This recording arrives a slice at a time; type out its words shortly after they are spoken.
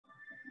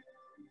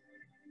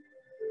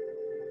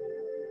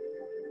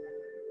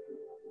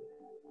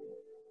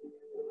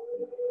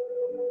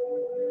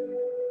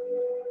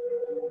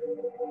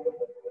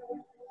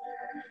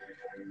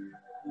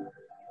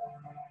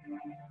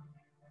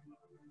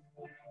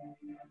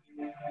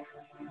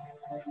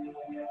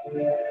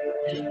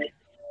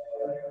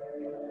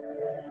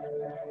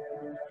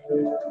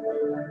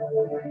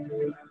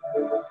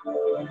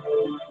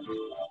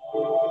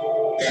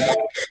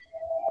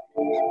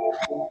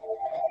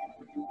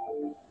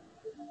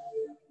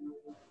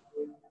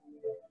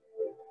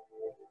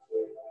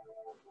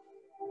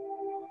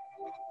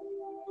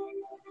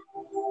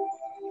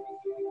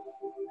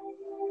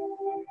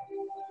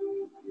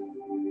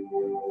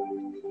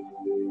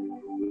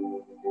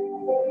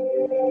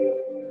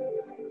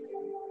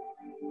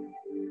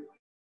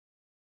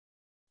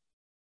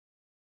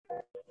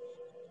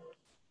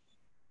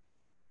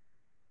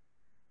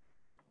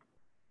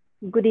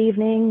Good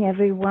evening,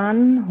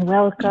 everyone.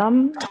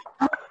 Welcome.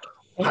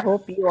 I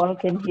hope you all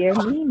can hear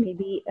me.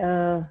 Maybe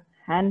a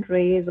hand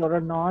raise or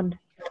a nod.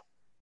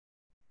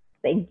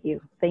 Thank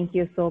you. Thank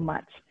you so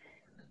much.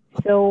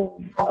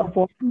 So, a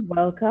warm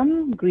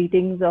welcome,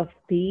 greetings of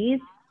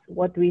peace.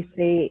 What we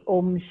say,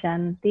 Om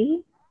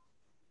Shanti,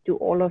 to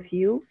all of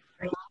you.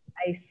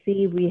 I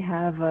see we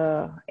have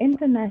a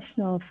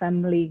international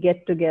family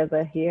get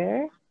together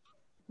here.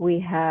 We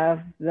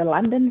have the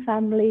London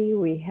family,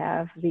 we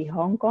have the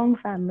Hong Kong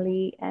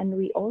family, and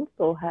we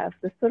also have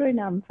the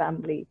Suriname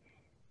family.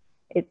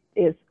 It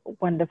is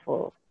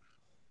wonderful.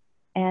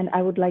 And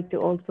I would like to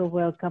also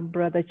welcome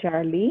Brother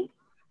Charlie.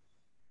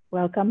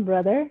 Welcome,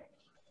 brother.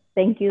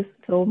 Thank you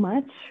so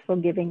much for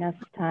giving us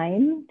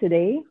time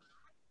today.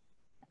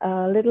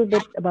 A little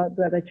bit about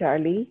Brother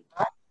Charlie.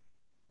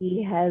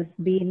 He has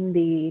been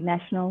the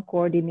national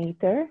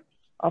coordinator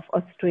of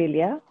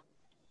Australia.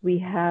 We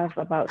have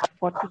about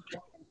 40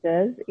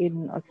 centers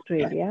in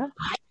Australia,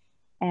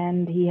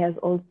 and he has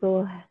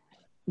also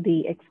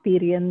the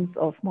experience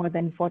of more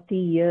than 40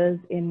 years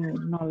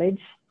in knowledge.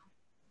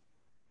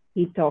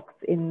 He talks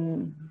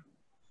in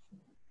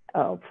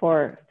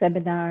for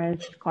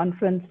seminars,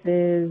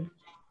 conferences,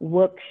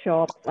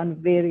 workshops on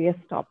various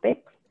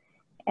topics.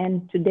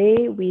 And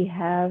today we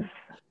have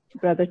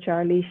Brother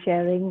Charlie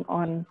sharing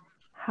on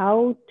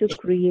how to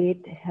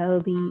create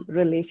healthy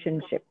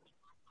relationships.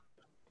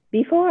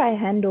 Before I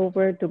hand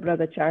over to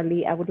Brother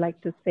Charlie, I would like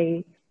to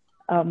say,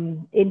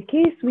 in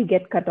case we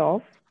get cut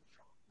off,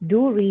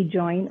 do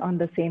rejoin on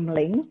the same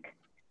link.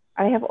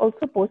 I have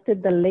also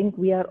posted the link.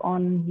 We are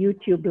on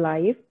YouTube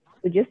Live.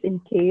 So just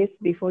in case,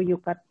 before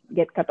you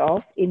get cut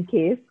off, in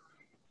case,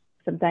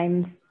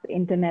 sometimes the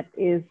internet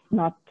is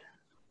not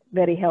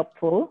very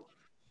helpful.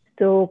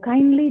 So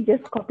kindly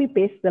just copy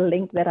paste the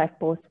link that I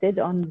posted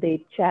on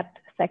the chat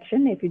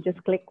section. If you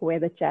just click where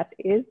the chat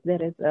is,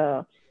 there is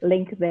a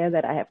link there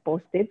that I have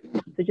posted.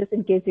 So just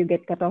in case you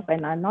get cut off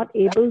and are not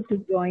able to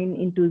join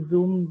into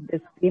Zoom,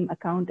 the same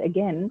account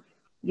again,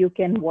 you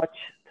can watch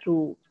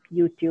through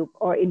YouTube,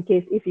 or in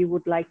case if you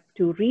would like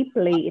to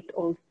replay it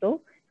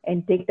also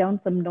and take down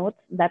some notes,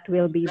 that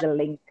will be the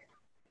link.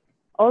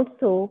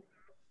 Also,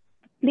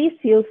 please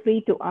feel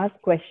free to ask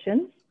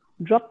questions.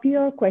 Drop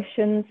your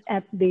questions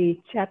at the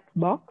chat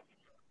box,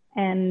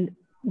 and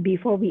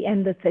before we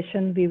end the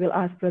session, we will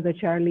ask Brother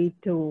Charlie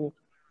to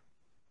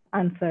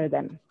answer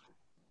them.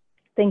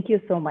 Thank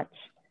you so much.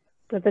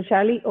 Brother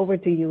Charlie, over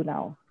to you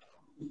now.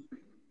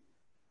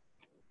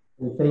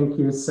 Thank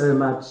you so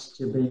much,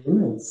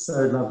 Jabeen. It's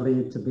so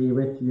lovely to be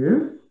with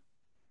you.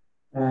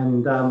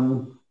 And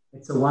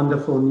it's a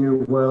wonderful new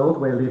world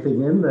we're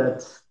living in,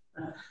 that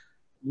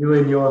you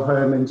in your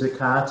home in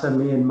Jakarta,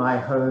 me in my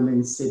home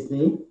in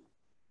Sydney,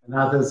 and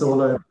others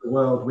all over the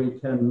world, we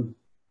can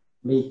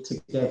meet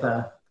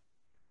together.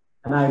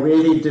 And I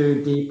really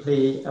do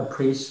deeply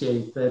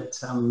appreciate that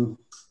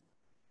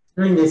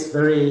during this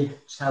very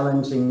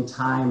challenging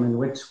time in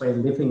which we're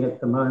living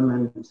at the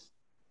moment,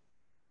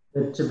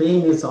 that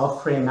Jabeen is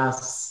offering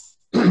us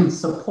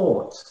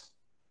support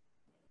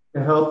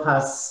to help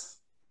us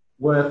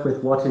work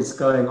with what is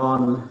going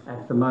on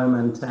at the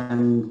moment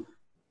and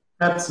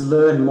perhaps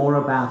learn more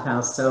about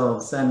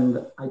ourselves. And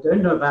I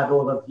don't know about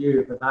all of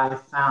you, but I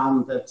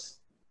found that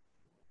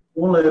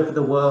all over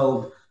the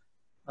world,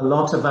 a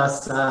lot of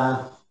us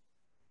are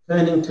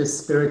turning to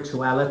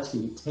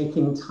spirituality,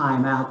 taking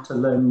time out to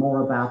learn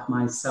more about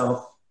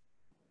myself,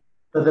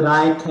 so that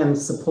I can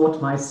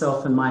support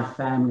myself and my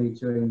family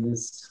during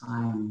this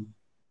time.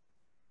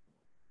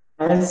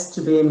 As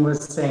Jabeen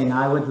was saying,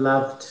 I would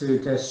love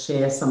to just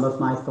share some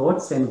of my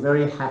thoughts, and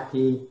very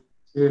happy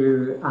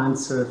to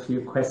answer a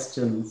few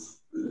questions.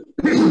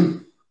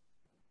 You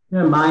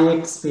know, my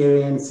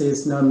experience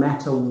is no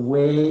matter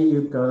where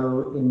you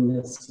go in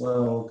this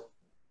world,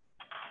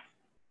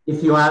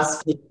 if you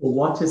ask people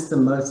what is the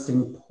most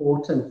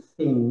important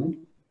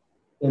thing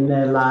in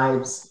their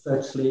lives,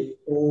 virtually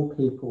all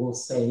people will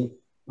say,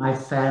 my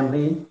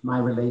family, my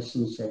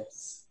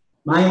relationships.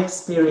 My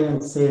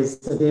experience is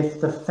that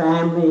if the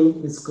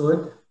family is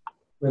good,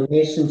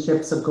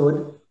 relationships are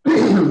good,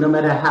 no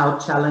matter how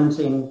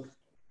challenging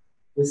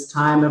this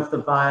time of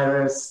the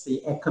virus,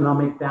 the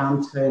economic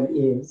downturn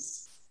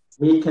is,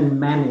 we can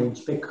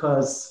manage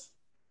because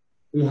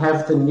we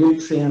have the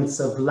nutrients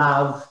of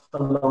love,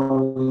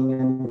 belonging,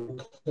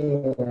 and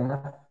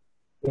care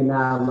in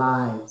our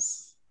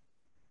lives.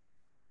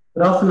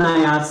 But often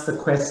I ask the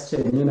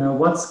question, you know,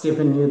 what's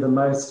given you the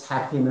most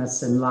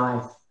happiness in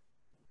life?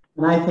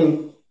 And I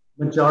think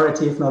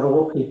majority, if not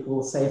all people,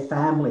 will say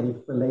family,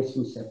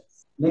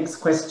 relationships. Next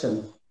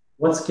question,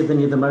 what's given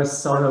you the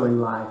most sorrow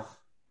in life?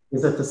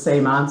 Is it the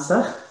same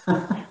answer?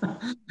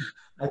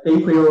 I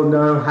think we all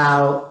know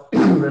how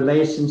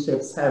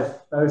relationships have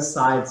both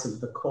sides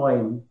of the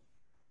coin.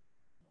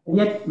 And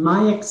yet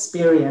my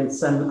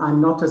experience, and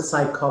I'm not a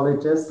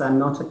psychologist, I'm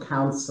not a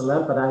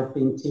counselor, but I've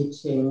been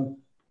teaching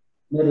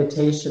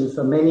meditation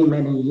for many,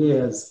 many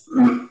years.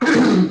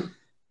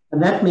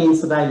 And that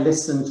means that I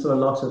listen to a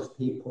lot of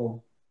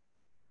people.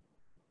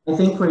 I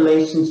think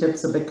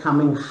relationships are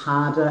becoming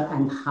harder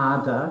and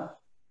harder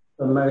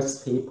for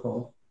most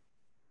people.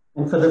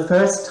 And for the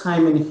first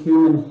time in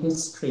human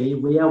history,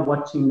 we are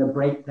watching the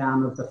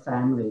breakdown of the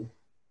family.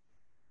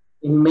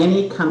 In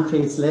many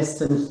countries, less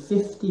than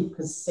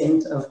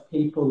 50% of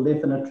people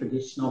live in a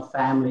traditional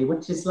family,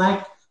 which is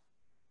like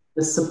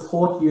the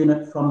support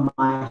unit from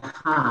my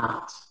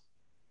heart,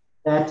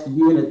 that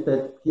unit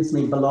that gives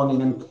me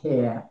belonging and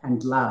care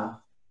and love.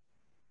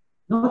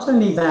 Not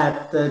only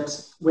that,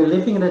 that we're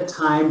living at a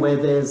time where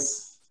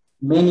there's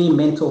many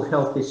mental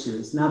health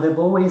issues. Now, they've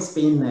always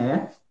been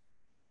there,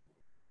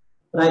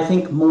 but I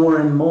think more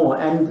and more,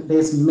 and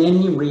there's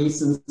many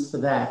reasons for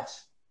that.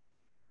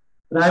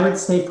 But I would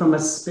say from a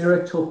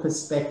spiritual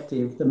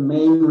perspective, the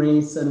main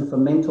reason for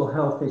mental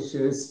health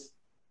issues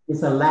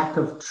is a lack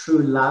of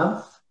true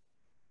love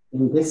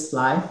in this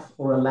life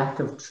or a lack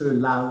of true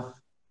love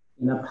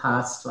in a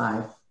past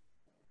life.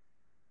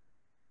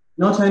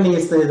 Not only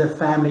is there the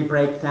family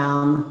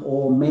breakdown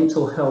or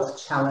mental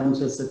health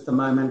challenges at the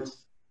moment,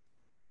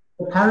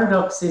 the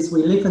paradox is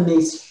we live in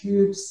these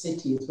huge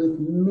cities with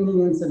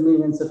millions and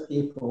millions of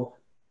people,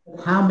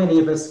 but how many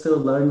of us feel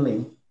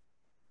lonely?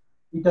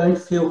 We don't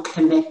feel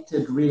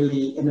connected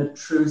really in a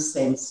true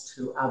sense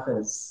to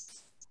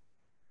others.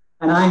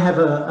 And I have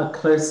a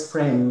close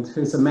friend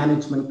who's a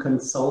management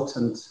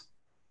consultant.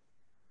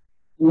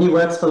 And he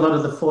works for a lot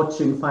of the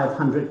Fortune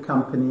 500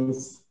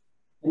 companies.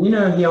 And you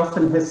know, he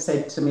often has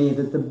said to me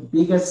that the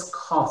biggest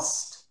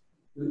cost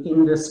to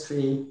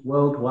industry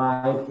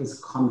worldwide is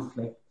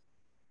conflict.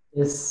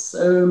 There's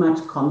so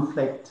much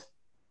conflict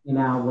in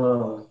our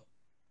world.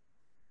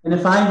 And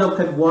if I look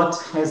at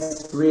what's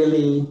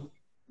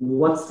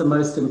the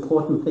most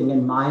important thing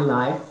in my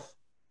life,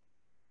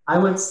 I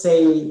would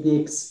say the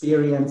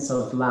experience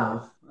of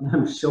love. And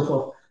I'm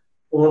sure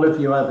all of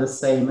you are the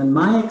same. And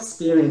my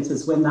experience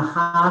is when the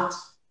heart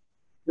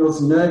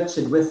feels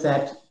nurtured with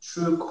that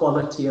true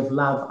quality of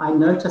love, I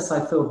notice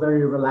I feel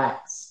very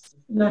relaxed.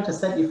 You notice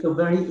that you feel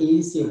very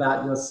easy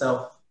about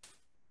yourself.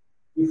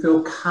 You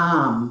feel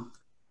calm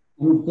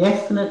and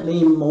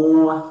definitely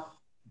more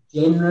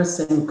generous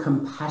and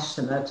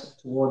compassionate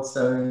towards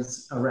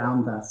those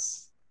around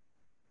us.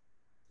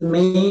 To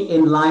me,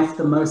 in life,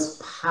 the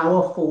most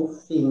powerful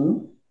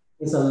thing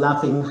is a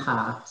loving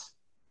heart.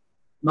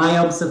 My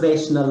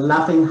observation, a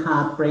loving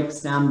heart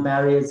breaks down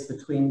barriers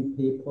between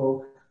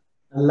people.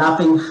 A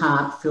loving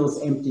heart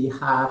fills empty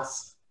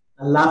hearts.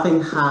 A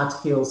loving heart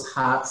heals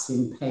hearts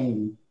in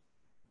pain.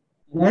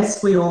 And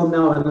as we all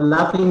know, a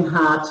loving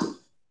heart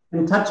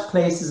can touch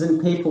places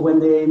and people when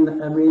they're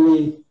in a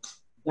really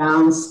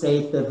down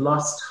state, they've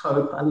lost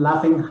hope. A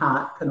loving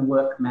heart can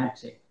work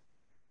magic.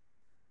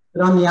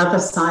 But on the other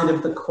side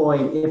of the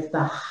coin, if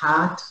the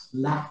heart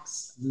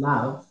lacks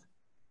love,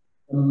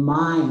 the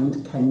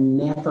mind can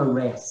never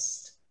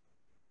rest.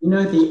 You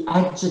know, the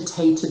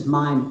agitated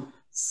mind,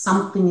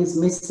 something is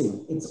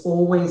missing. It's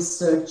always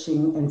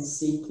searching and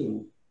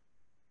seeking.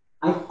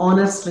 I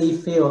honestly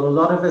feel a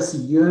lot of us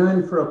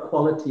yearn for a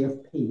quality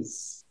of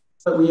peace,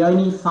 but we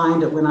only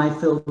find it when I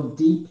feel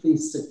deeply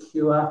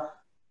secure.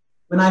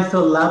 When I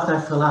feel loved,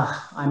 I feel,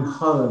 I'm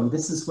home.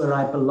 This is where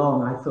I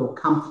belong. I feel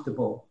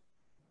comfortable.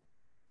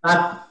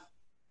 But,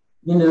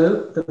 you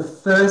know, the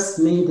first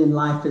need in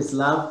life is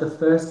love. The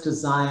first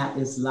desire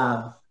is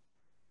love.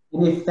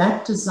 And if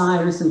that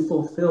desire isn't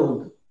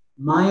fulfilled,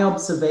 my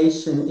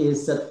observation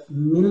is that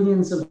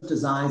millions of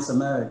desires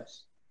emerge.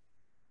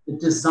 The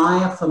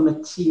desire for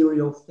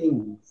material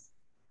things,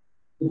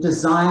 the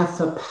desire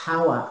for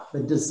power,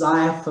 the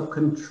desire for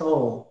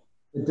control,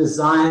 the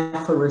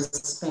desire for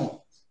respect.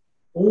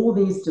 All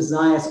these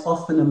desires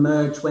often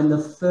emerge when the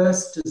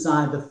first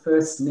desire, the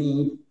first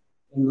need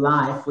in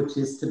life, which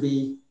is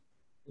to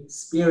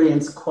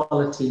experience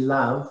quality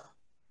love,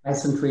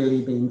 hasn't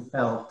really been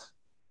felt.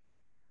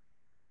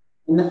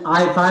 And if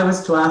I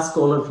was to ask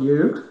all of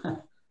you,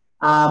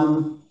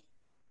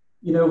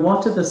 you know,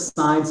 what are the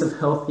signs of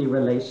healthy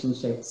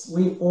relationships?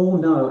 We all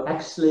know,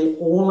 actually,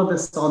 all of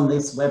us on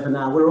this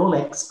webinar, we're all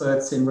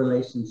experts in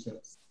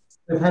relationships.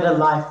 We've had a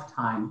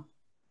lifetime.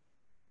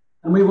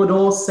 And we would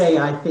all say,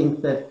 I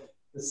think, that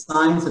the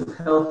signs of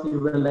healthy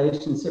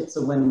relationships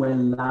are when we're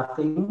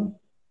loving,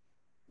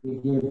 we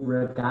give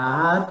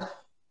regard,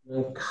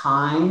 we're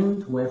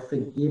kind, we're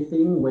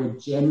forgiving, we're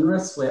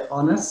generous, we're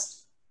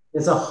honest.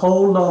 There's a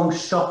whole long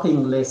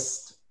shopping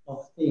list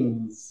of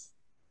things.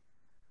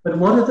 But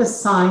what are the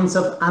signs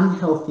of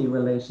unhealthy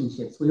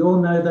relationships? We all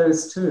know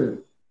those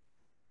too.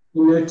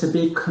 You know, to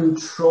be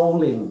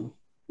controlling.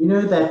 You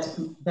know,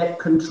 that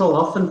control,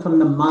 often from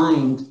the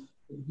mind,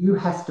 you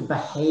have to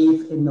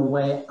behave in the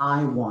way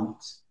I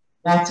want.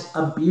 That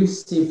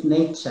abusive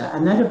nature,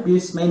 and that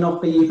abuse may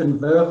not be even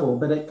verbal,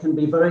 but it can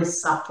be very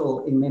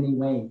subtle in many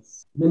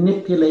ways.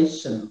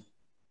 Manipulation,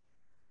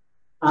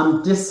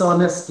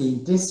 dishonesty,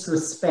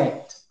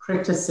 disrespect,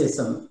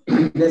 criticism.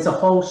 There's a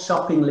whole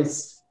shopping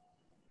list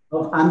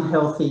of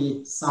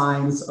unhealthy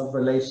signs of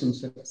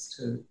relationships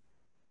too.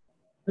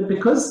 But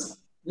because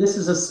this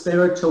is a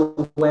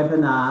spiritual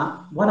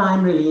webinar, what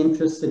I'm really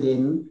interested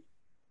in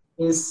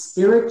is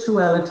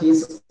spirituality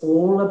is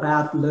all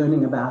about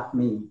learning about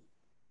me.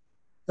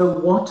 So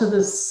what are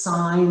the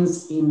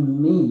signs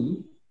in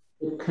me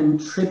that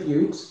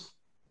contribute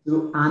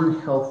to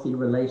unhealthy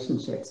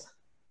relationships?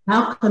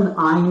 How can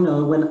I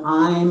know when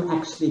I'm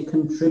actually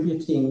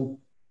contributing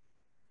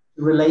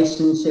to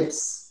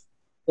relationships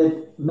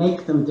that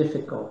make them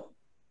difficult?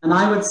 And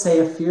I would say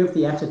a few of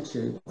the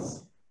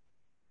attitudes.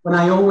 When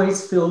I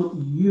always feel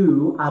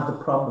you are the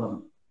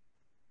problem.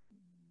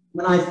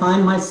 When I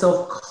find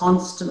myself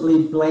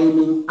constantly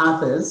blaming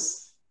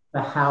others for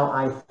how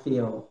I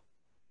feel.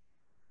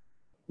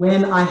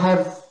 When I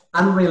have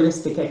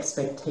unrealistic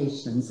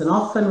expectations, and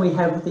often we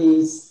have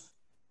these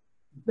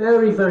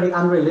very, very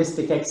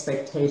unrealistic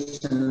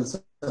expectations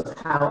of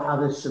how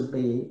others should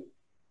be.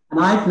 And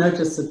I've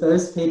noticed that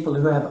those people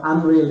who have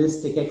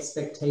unrealistic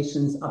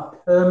expectations are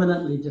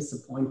permanently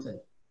disappointed.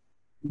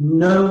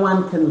 No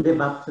one can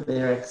live up to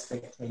their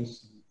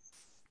expectations.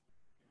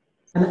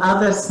 And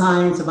other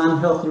signs of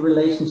unhealthy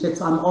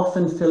relationships, I'm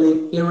often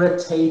feeling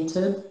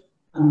irritated,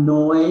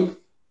 annoyed,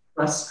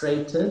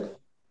 frustrated.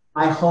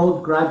 I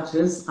hold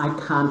grudges, I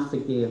can't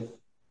forgive.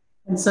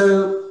 And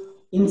so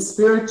in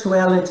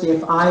spirituality,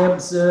 if I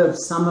observe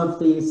some of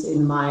these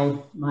in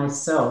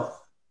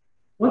myself,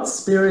 what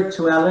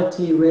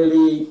spirituality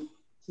really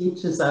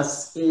teaches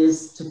us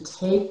is to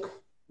take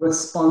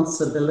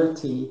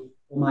responsibility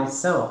for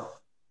myself.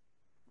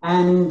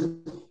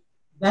 And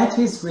that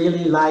is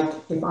really like,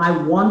 if I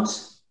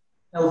want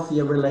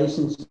healthier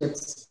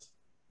relationships,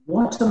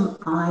 what am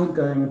I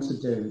going to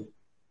do?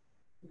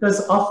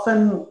 Because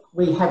often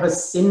we have a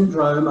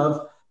syndrome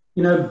of,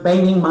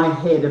 banging my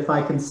head, if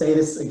I can say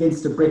this,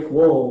 against a brick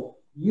wall.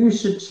 You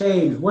should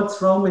change.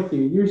 What's wrong with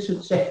you? You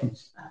should change.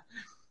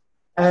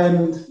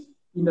 And,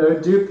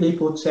 do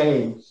people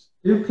change?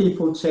 Do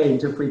people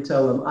change if we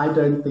tell them? I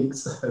don't think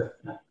so.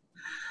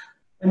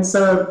 And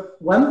so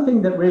one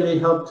thing that really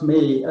helped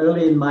me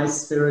early in my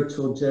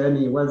spiritual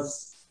journey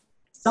was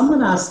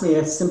someone asked me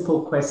a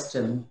simple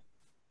question.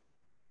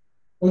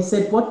 They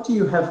said, what do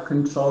you have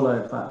control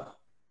over?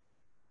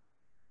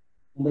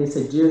 And they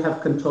said, do you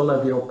have control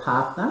over your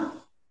partner?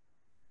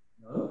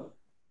 No.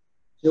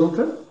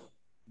 Children?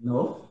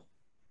 No.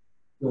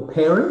 Your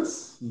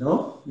parents?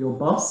 No. Your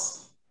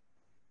boss?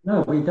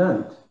 No, we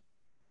don't.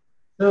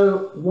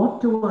 So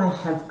what do I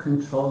have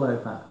control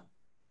over?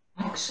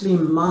 Actually,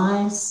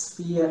 my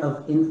sphere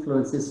of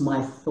influence is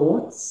my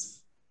thoughts,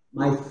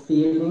 my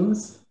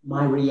feelings,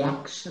 my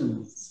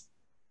reactions.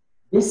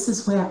 This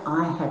is where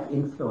I have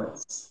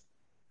influence.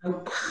 I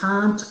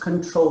can't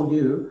control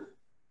you,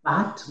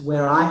 but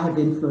where I have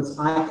influence,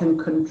 I can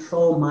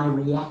control my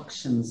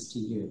reactions to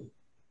you.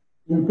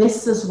 And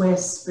this is where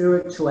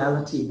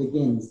spirituality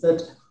begins,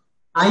 that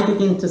I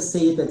begin to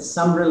see that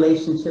some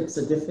relationships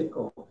are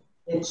difficult.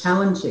 They're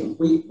challenging.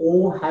 We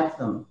all have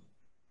them.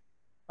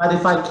 But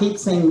if I keep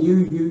saying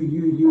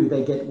you,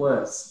 they get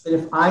worse. But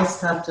if I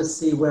start to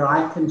see where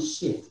I can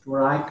shift,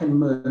 where I can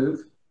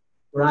move,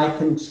 where I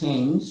can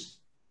change,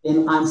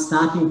 then I'm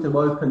starting to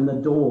open the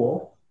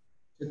door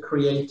to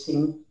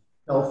creating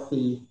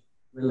healthy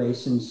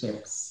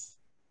relationships.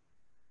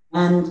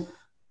 And,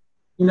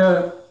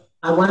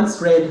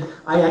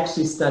 I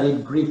actually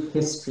studied Greek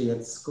history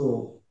at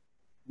school.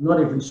 I'm not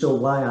even sure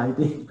why I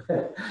did,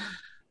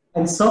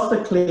 and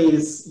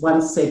Sophocles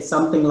once said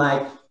something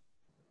like,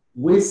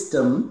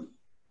 wisdom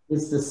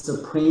is the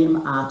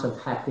supreme art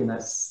of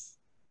happiness.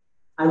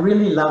 I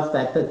really love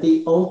that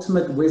the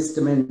ultimate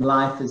wisdom in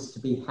life is to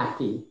be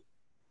happy.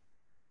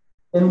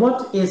 Then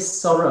what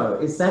is sorrow?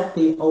 Is that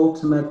the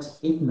ultimate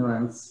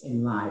ignorance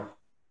in life?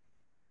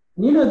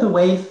 And the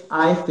way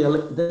I feel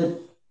that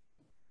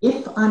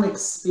if I'm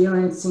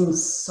experiencing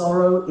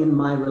sorrow in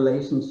my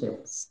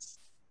relationships,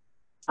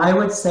 I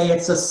would say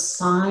it's a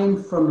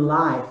sign from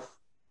life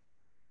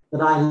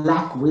that I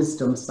lack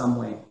wisdom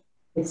somewhere.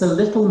 It's a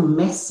little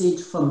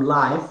message from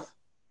life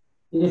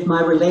that if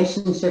my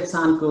relationships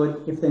aren't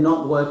good, if they're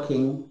not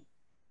working,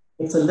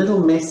 it's a little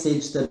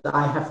message that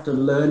I have to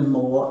learn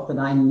more, that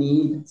I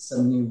need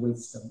some new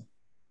wisdom.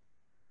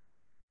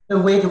 So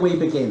where do we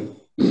begin?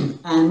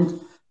 And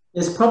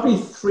there's probably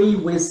 3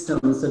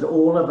 wisdoms that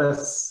all of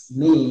us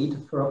need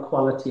for a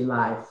quality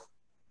life.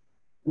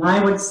 And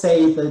I would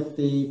say that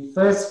the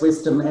first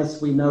wisdom,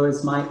 as we know,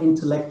 is my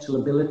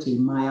intellectual ability,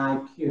 my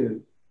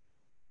IQ.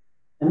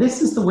 And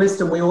this is the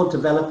wisdom we all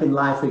develop in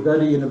life. We go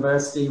to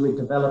university, we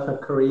develop a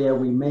career,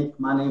 we make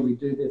money, we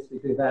do this, we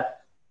do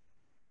that.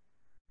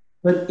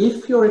 But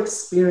if you're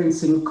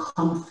experiencing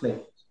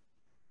conflict,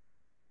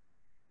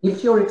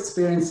 if you're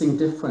experiencing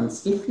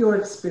difference, if you're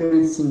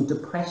experiencing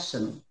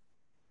depression,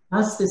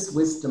 does this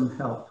wisdom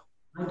help?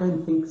 I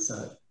don't think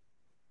so.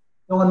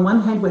 So on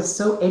one hand, we're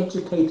so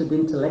educated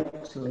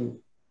intellectually,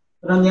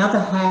 but on the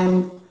other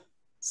hand,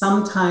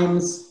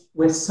 sometimes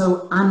we're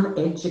so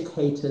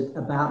uneducated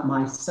about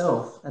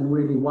myself and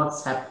really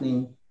what's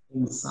happening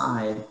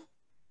inside.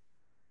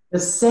 The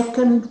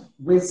second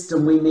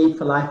wisdom we need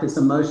for life is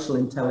emotional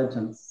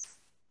intelligence.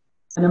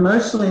 And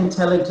emotional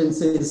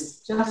intelligence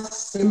is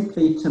just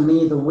simply, to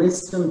me, the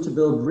wisdom to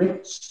build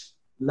rich,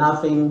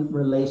 loving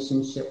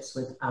relationships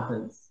with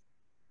others.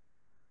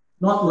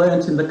 Not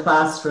learnt in the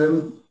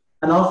classroom,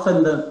 and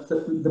often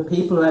the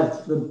people who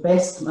have the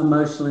best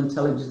emotional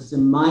intelligence,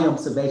 in my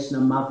observation,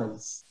 are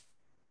mothers.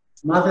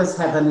 Mothers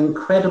have an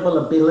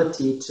incredible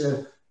ability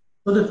to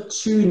sort of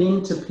tune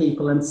into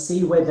people and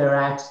see where they're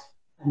at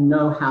and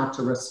know how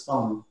to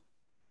respond.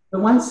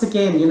 But once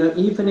again, you know,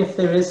 even if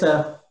there is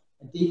a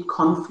deep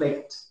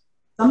conflict,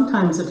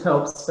 sometimes it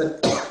helps,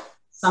 but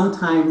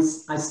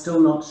sometimes I'm still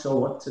not sure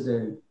what to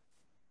do.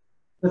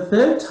 The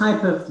third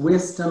type of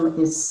wisdom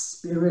is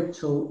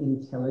spiritual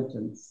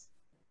intelligence.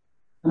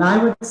 And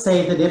I would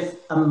say that if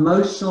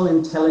emotional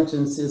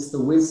intelligence is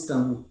the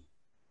wisdom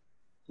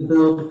to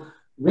build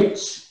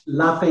rich,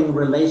 loving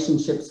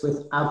relationships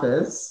with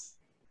others,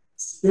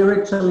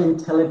 spiritual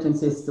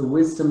intelligence is the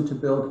wisdom to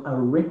build a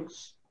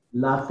rich,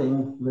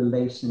 loving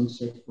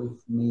relationship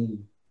with me.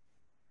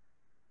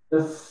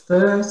 The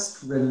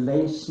first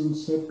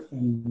relationship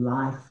in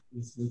life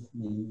is with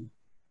me.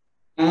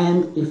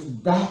 And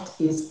if that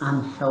is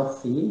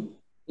unhealthy,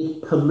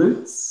 it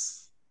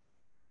pollutes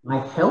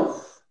my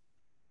health,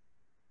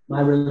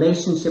 my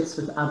relationships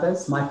with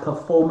others, my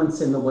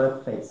performance in the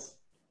workplace.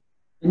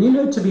 And you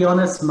know, to be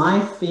honest, my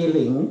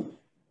feeling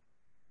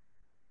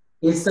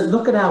is that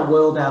look at our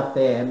world out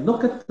there,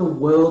 look at the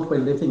world we're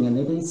living in.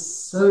 It is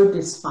so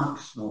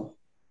dysfunctional.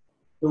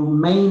 The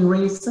main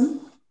reason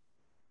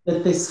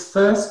that this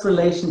first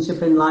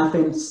relationship in life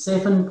in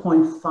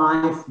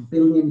 7.5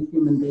 billion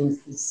human beings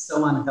is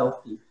so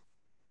unhealthy.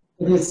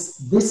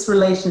 This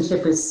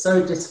relationship is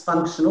so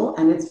dysfunctional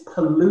and it's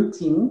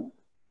polluting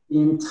the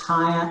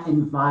entire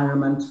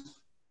environment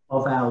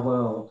of our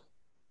world.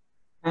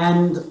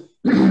 And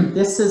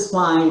this is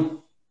why,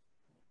 you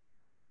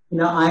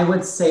know, I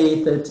would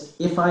say that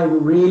if I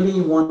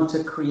really want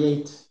to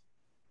create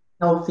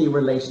healthy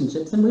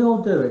relationships, and we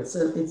all do, it's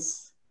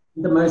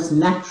the most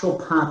natural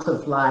part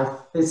of life.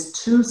 There's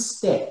 2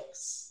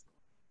 steps,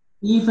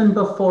 even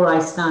before I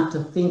start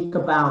to think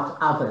about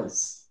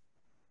others.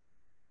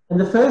 And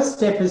the first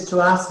step is to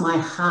ask my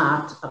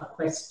heart a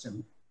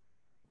question.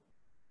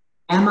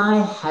 Am I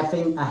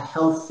having a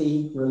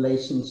healthy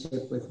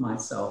relationship with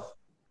myself?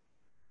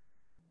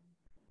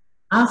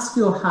 Ask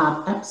your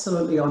heart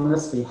absolutely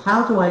honestly,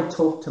 how do I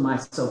talk to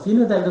myself? You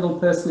know that little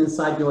person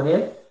inside your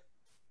head?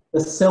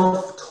 The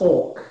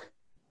self-talk.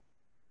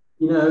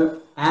 You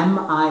know, am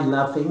I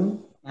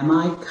loving? Am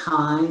I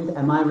kind?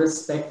 Am I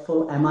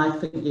respectful? Am I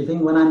forgiving?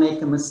 When I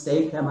make a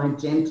mistake, am I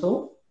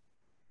gentle?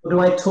 Or do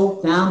I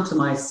talk down to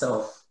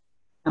myself?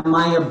 Am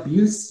I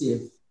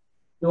abusive?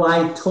 Do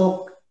I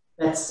talk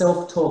that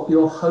self-talk?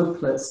 You're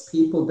hopeless.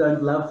 People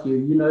don't love you.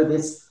 You know,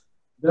 this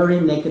very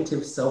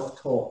negative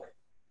self-talk.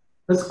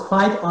 Because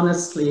quite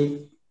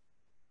honestly,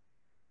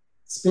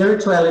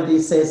 spirituality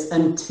says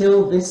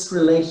until this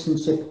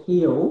relationship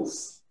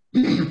heals,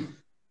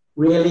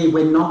 really,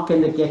 we're not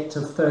going to get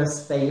to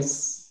first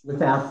base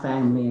with our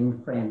family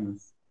and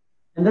friends.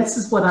 And this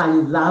is what I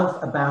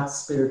love about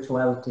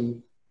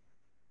spirituality.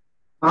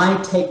 I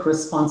take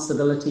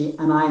responsibility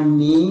and I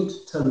need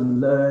to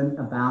learn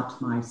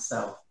about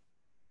myself.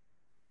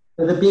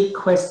 So the big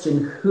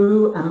question,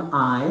 who am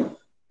I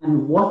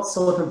and what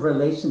sort of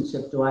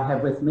relationship do I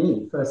have with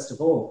me, first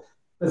of all?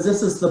 Because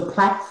this is the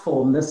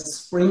platform, the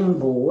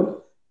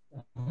springboard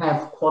to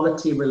have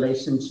quality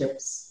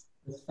relationships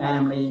with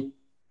family,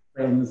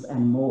 friends,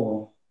 and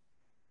more.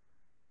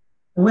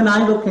 And when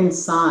I look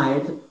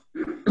inside,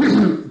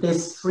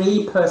 there's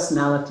 3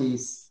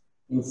 personalities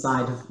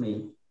inside of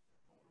me.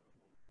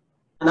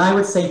 And I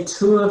would say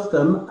 2 of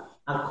them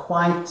are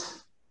quite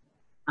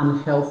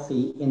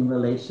unhealthy in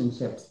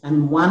relationships.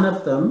 And one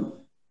of them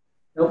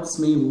helps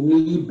me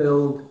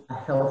rebuild a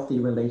healthy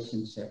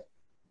relationship.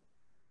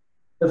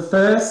 The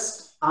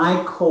first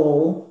I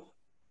call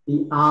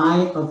the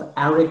eye of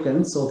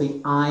arrogance or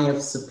the eye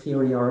of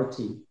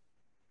superiority.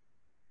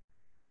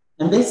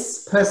 And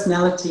this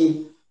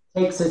personality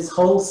takes its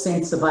whole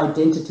sense of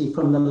identity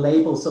from the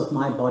labels of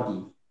my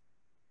body.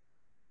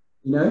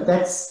 You know,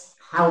 that's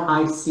how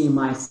I see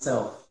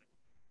myself.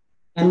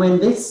 And when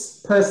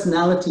this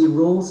personality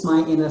rules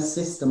my inner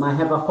system, I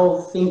have a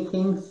whole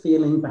thinking,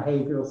 feeling,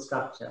 behavioral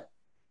structure.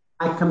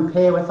 I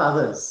compare with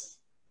others.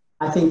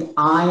 I think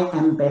I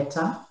am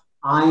better.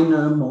 I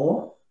know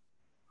more.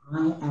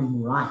 I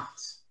am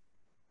right.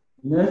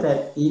 You know,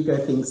 that ego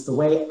thinks the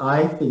way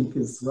I think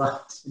is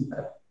right, you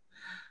know.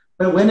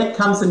 But when it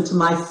comes into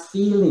my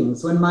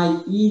feelings, when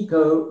my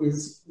ego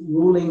is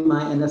ruling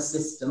my inner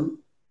system,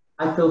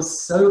 I feel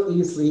so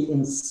easily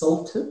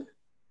insulted,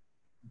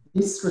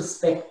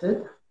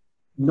 disrespected,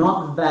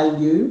 not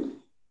valued,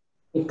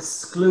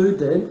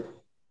 excluded,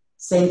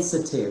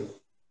 sensitive.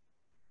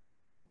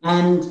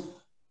 And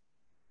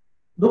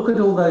look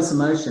at all those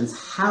emotions.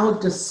 How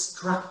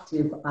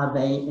destructive are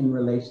they in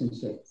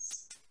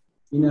relationships?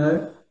 You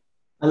know,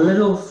 a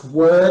little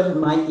word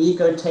my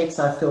ego takes,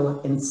 I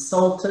feel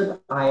insulted,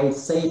 I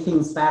say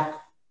things back.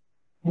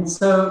 And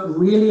so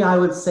really I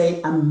would say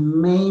a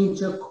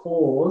major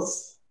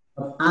cause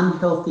of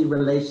unhealthy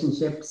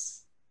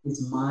relationships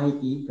is my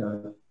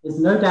ego. There's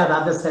no doubt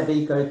others have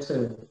ego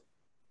too.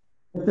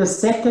 But the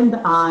second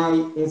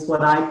I is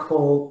what I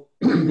call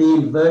the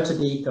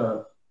inverted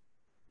ego,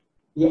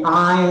 the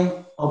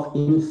I of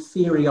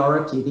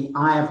inferiority, the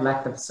I of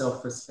lack of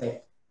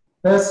self-respect.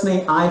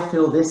 Personally, I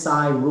feel this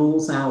I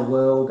rules our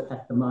world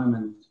at the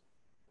moment.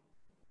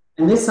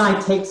 And this I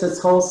takes its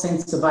whole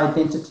sense of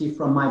identity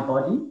from my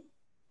body.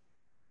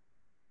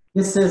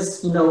 This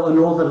is, on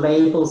all the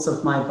labels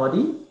of my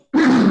body.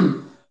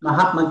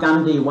 Mahatma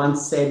Gandhi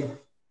once said,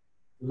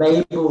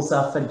 labels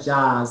are for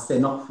jars, they're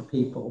not for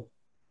people.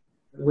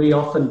 We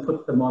often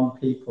put them on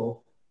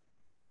people.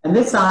 And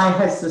this I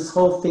has this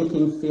whole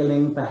thinking,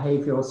 feeling,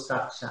 behavioral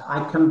structure.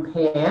 I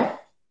compare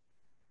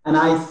and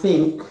I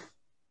think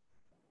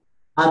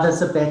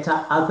others are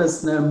better,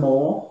 others know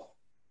more,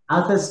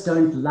 others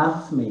don't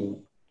love me,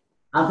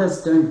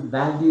 others don't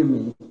value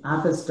me,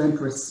 others don't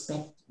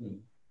respect me.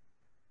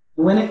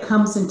 And when it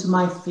comes into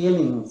my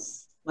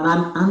feelings, when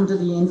I'm under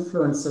the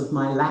influence of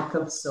my lack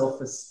of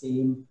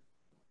self-esteem,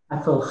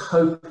 I feel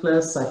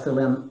hopeless, I feel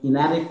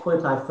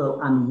inadequate, I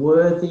feel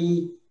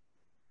unworthy,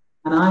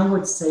 and I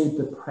would say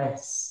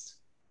depressed.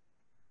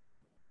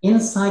 In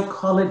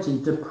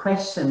psychology,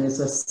 depression is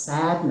a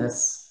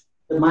sadness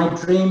that my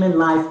dream in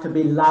life to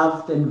be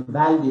loved and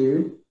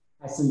valued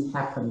hasn't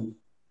happened.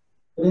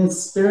 But in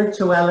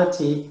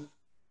spirituality,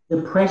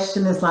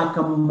 depression is like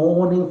a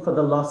mourning for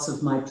the loss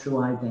of my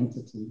true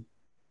identity.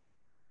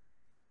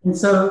 And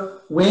so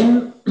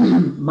when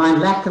my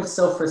lack of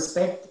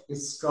self-respect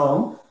is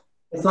strong,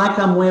 it's like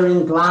I'm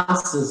wearing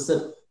glasses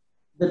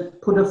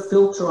that put a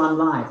filter on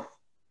life.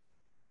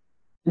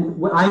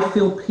 And I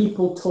feel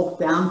people talk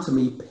down to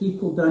me.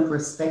 People don't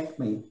respect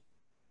me.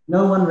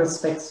 No one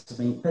respects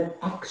me. But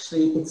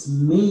actually, it's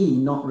me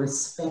not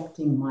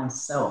respecting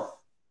myself.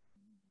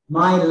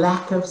 My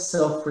lack of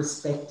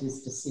self-respect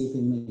is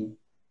deceiving me.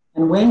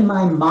 And when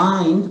my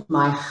mind,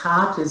 my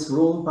heart is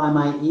ruled by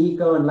my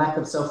ego and lack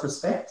of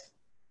self-respect,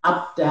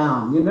 up,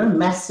 down,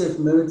 massive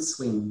mood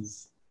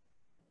swings.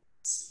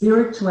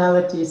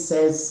 Spirituality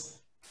says,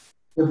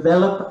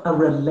 develop a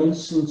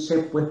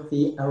relationship with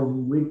the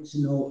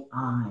original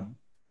I.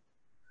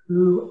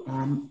 Who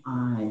am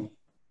I?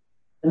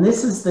 And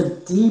this is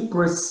the deep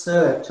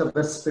research of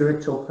a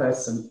spiritual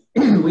person.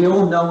 We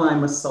all know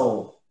I'm a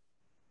soul.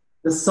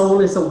 The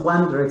soul is a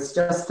wonder. It's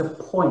just a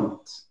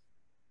point.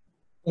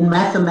 In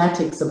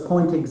mathematics, a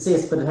point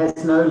exists, but it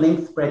has no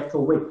length, breadth,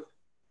 or width.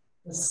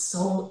 The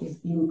soul is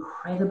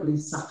incredibly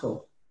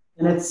subtle.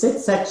 And it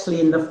sits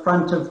actually in the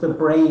front of the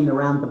brain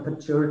around the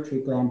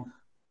pituitary gland.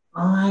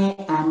 I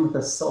am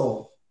the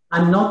soul.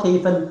 I'm not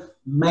even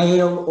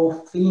male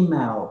or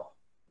female,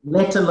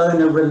 let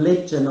alone a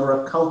religion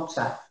or a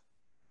culture.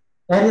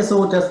 That is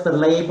all just the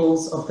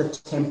labels of the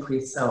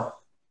temporary self.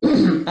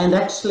 And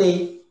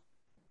actually,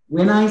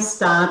 when I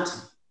start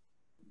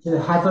to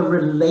have a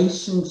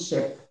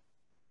relationship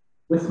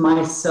with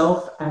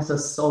myself as a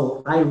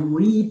soul, I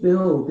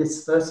rebuild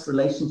this first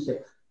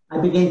relationship. I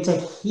begin to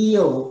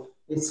heal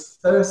this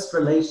first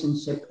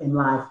relationship in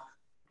life.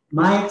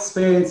 My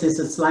experience is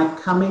it's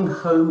like coming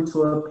home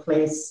to a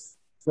place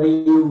where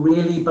you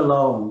really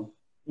belong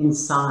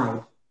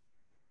inside.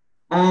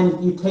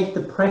 And you take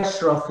the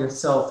pressure off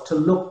yourself to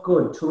look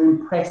good, to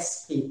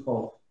impress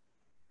people.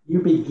 You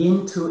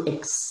begin to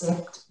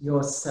accept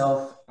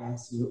yourself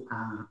as you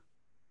are.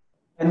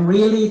 And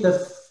really the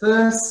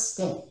first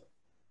step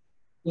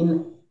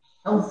in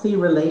healthy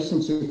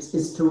relationships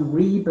is to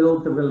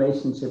rebuild the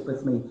relationship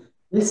with me.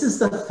 This is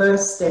the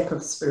first step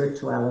of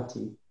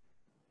spirituality.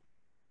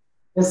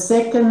 The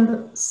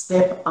second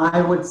step,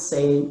 I would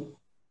say,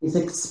 is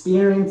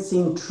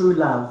experiencing true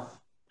love,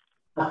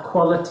 a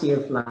quality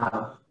of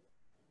love.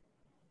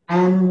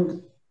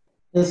 And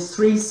there's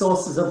three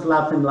sources of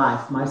love in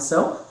life: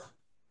 myself,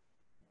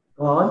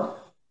 God,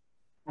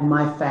 and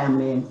my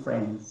family and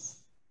friends.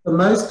 For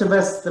most of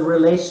us, the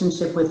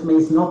relationship with me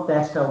is not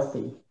that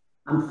healthy,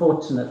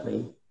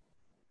 unfortunately.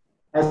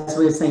 As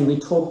we were saying, we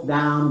talk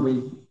down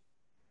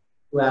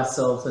to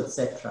ourselves,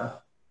 etc.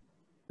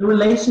 The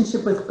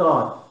relationship with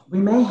God, we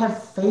may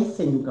have faith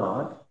in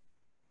God,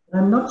 but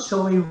I'm not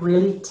sure we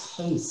really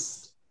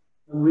taste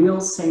a real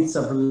sense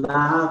of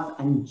love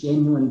and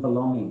genuine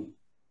belonging.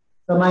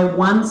 So my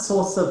one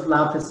source of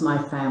love is my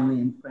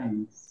family and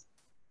friends.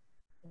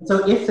 And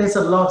so if there's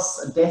a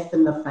loss, a death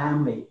in the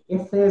family,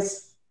 if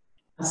there's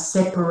a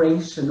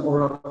separation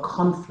or a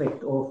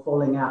conflict or a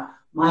falling out,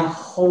 my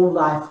whole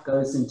life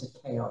goes into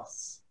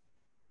chaos.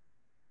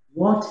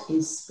 What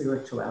is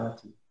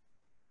spirituality?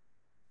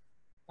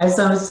 As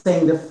I was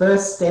saying, the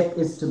first step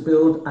is to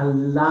build a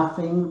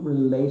loving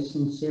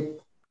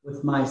relationship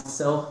with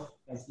myself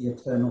as the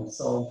eternal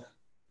soul.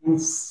 And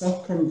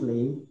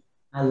secondly,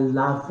 a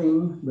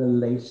loving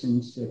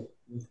relationship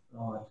with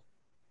God.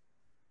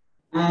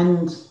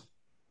 And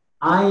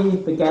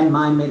I began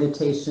my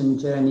meditation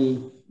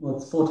journey, well,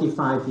 it's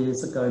 45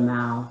 years ago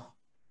now.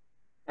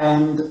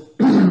 And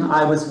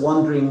I was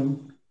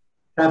wandering,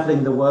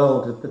 traveling the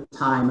world at the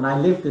time, and I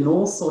lived in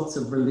all sorts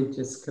of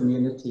religious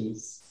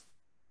communities.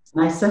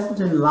 And I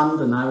settled in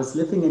London. I was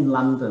living in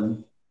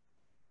London.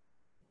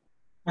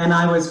 And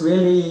I was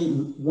really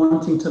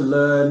wanting to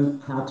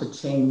learn how to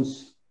change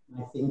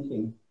my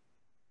thinking.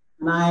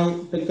 And I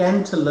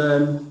began to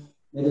learn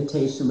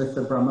meditation with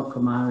the Brahma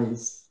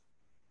Kumaris.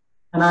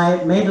 And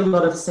I made a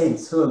lot of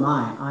sense. Who am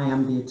I? I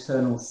am the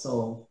eternal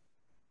soul.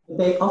 But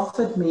they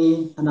offered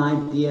me an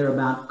idea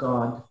about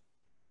God,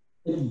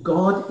 that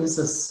God is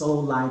a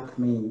soul like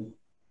me,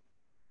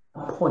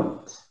 a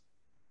point.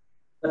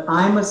 That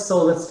I'm a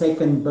soul that's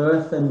taken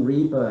birth and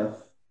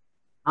rebirth.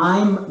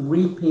 I'm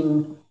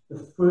reaping the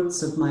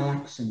fruits of my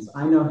actions.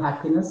 I know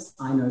happiness,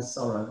 I know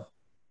sorrow.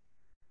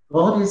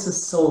 God is a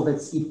soul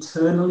that's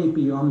eternally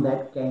beyond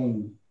that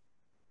game.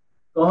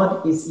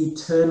 God is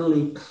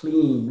eternally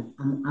clean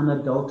and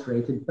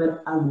unadulterated,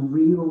 but a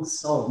real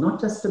soul, not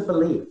just a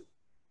belief,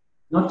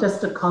 not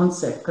just a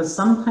concept. Because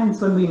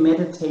sometimes when we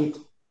meditate,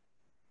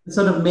 we're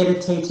sort of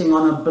meditating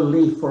on a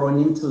belief or an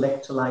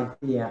intellectual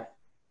idea.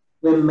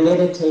 We're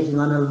meditating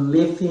on a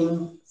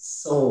living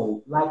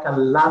soul, like a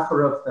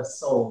lover of the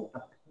soul,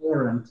 a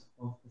parent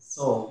of the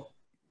soul.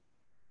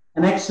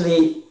 And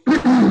actually,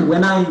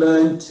 when I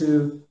learned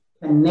to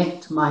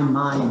connect my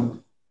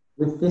mind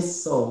with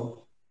this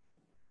soul,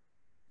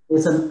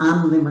 there's an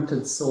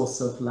unlimited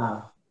source of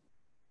love.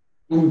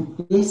 And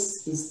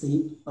this is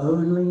the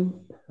only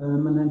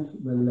permanent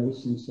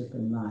relationship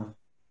in life.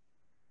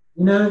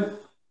 You know,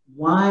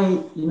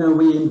 why,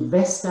 we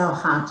invest our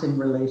heart in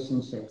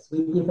relationships.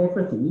 We give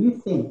everything. You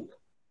think,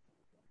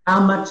 how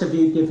much have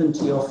you given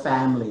to your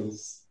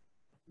families?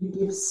 You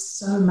give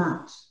so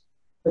much,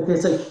 but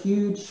there's a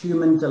huge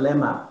human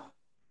dilemma.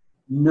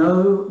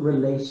 No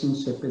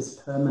relationship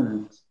is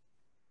permanent.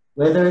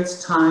 Whether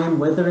it's time,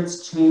 whether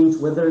it's change,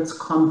 whether it's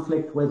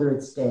conflict, whether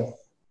it's death.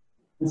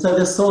 And so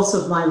the source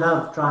of my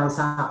love dries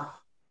up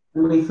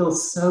and we feel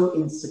so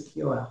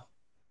insecure.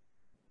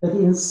 But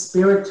in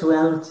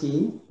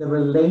spirituality, the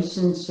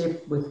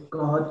relationship with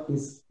God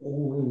is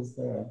always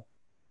there.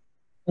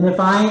 And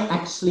if I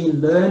actually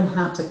learn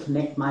how to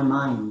connect my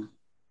mind,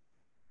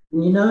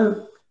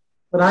 and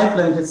what I've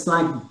learned, it's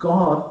like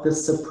God, the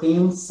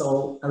Supreme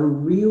Soul, a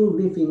real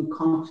living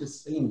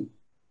conscious being,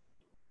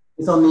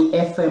 is on the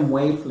FM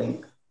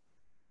wavelength.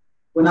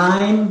 When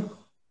I'm,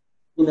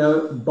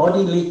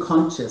 bodily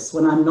conscious,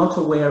 when I'm not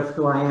aware of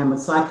who I am,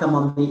 it's like I'm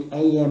on the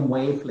AM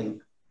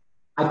wavelength.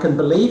 I can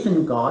believe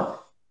in God,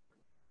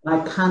 but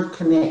I can't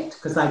connect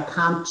because I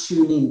can't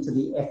tune into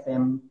the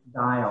FM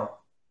dial.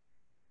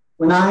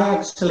 When I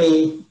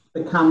actually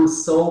become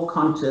soul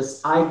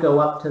conscious, I go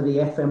up to the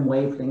FM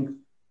wavelength,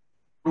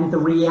 and the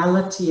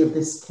reality of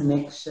this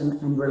connection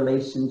and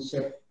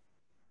relationship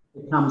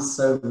becomes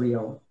so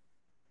real.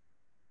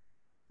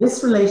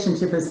 This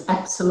relationship has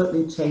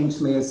absolutely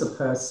changed me as a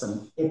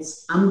person.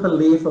 It's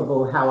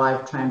unbelievable how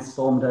I've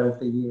transformed over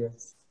the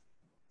years.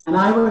 And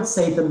I would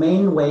say the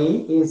main way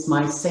is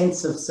my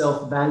sense of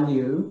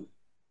self-value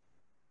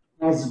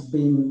has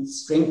been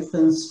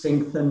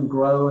strengthened,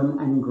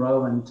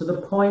 grown, to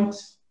the point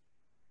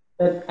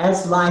that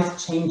as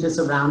life changes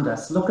around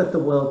us, look at the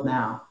world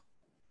now,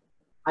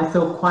 I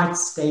feel quite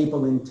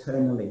stable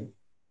internally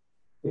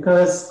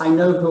because I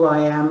know who I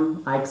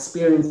am, I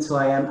experience who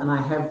I am, and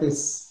I have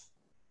this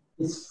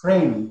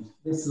friend,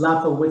 this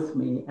lover with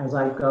me as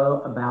I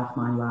go about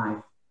my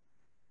life.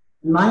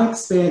 And my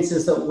experience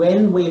is that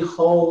when we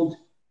hold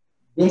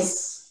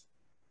this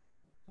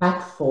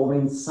platform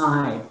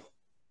inside,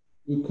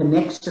 the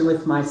connection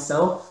with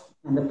myself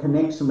and the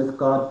connection with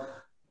God,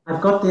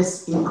 I've got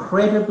this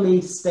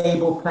incredibly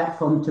stable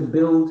platform to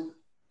build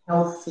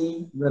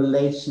healthy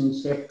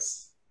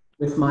relationships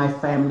with my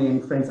family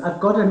and friends.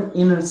 I've got an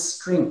inner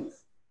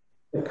strength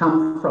to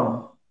come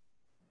from.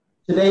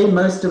 Today,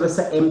 most of us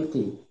are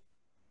empty.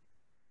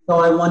 So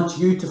I want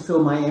you to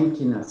fill my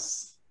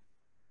emptiness.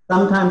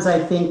 Sometimes I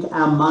think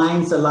our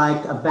minds are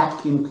like a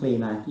vacuum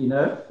cleaner,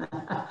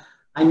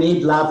 I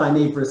need love, I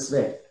need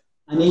respect.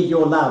 I need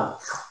your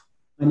love.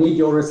 I need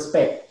your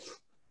respect,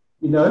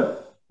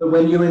 But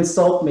when you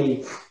insult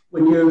me,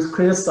 when you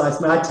criticize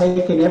me, I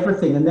take in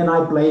everything and then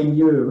I blame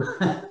you.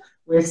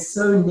 We're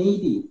so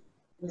needy.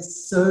 We're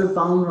so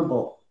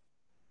vulnerable.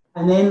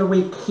 And then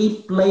we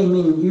keep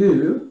blaming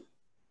you.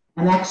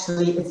 And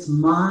actually, it's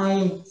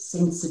my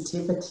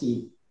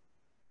sensitivity.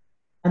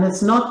 And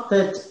it's not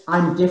that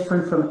I'm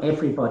different from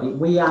everybody.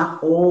 We are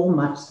all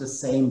much the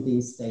same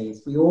these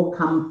days. We all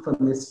come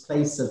from this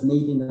place of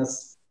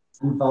neediness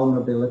and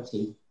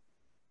vulnerability.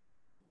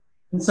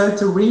 And so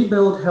to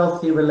rebuild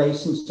healthy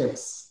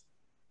relationships,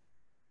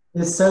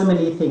 there's so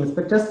many things,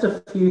 but just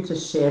a few to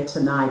share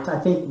tonight. I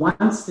think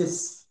once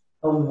this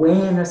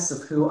awareness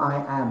of who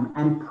I am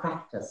and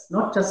practice,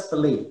 not just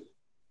belief.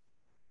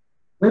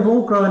 We've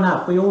all grown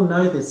up, we all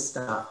know this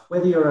stuff.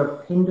 Whether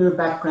you're a Hindu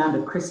background,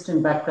 a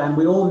Christian background,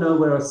 we all know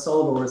we're a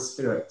soul or a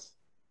spirit.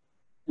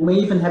 And we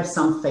even have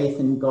some faith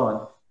in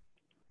God.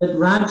 But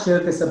Raj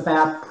Yoga is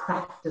about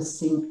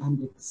practicing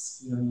and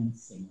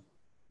experiencing.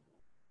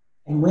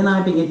 And when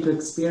I begin to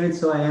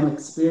experience who I am,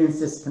 experience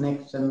this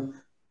connection,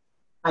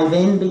 I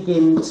then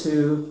begin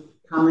to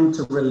come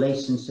into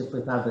relationship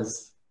with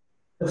others.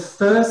 The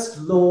first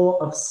law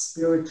of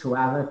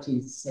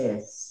spirituality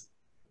says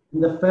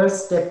And the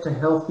first step to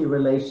healthy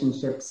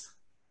relationships,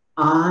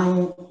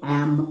 I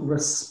am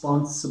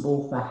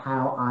responsible for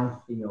how I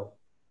feel.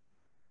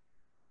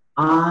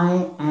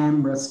 I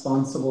am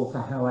responsible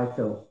for how I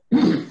feel.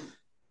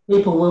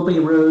 People will be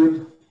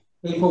rude.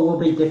 People will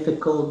be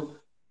difficult.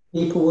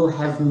 People will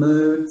have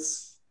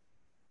moods.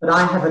 But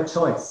I have a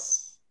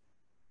choice.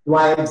 Do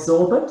I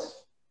absorb it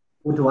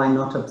or do I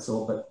not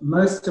absorb it?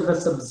 Most of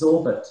us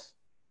absorb it.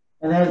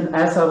 And then,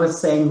 as I was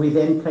saying, we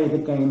then play the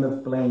game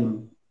of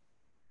blame.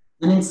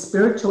 And in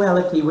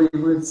spirituality, we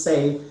would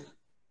say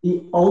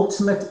the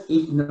ultimate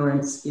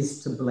ignorance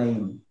is to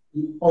blame.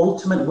 The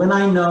ultimate, when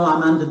I know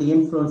I'm under the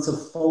influence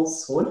of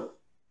falsehood,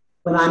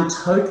 when I'm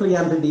totally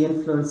under the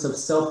influence of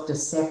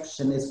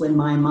self-deception, is when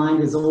my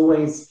mind is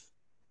always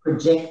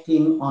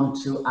projecting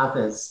onto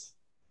others.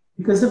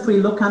 Because if we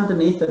look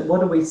underneath it,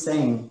 what are we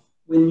saying?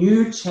 When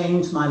you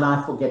change, my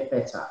life will get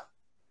better.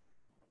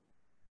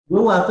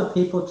 Will other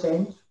people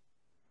change?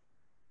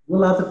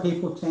 Will other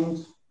people change?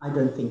 I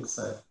don't think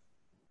so.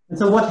 And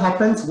so what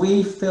happens?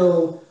 We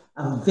feel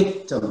a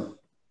victim.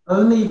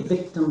 Only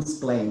victims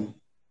blame.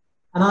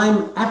 And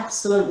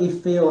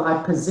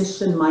I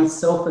position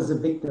myself as a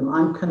victim.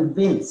 I'm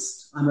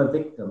convinced I'm a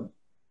victim.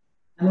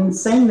 And in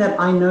saying that,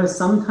 I know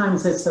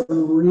sometimes there's some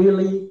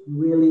really,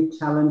 really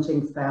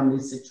challenging family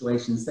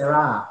situations. There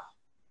are.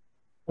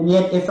 And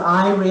yet, if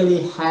I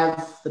really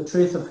have the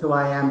truth of who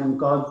I am and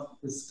God,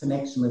 this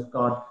connection with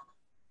God,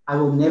 I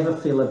will never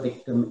feel a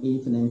victim,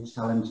 even in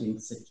challenging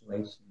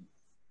situations.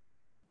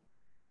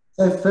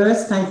 So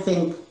first, I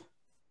think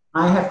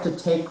I have to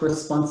take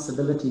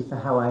responsibility for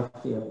how I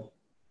feel.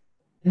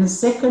 And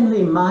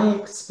secondly, my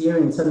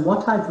experience and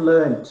what I've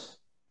learned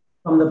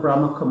from the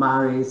Brahma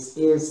Kumaris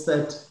is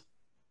that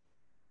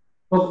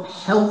for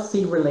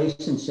healthy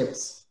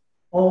relationships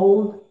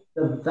hold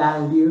the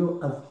value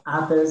of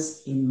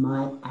others in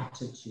my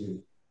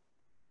attitude.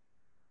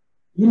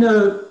 You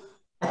know,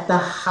 at the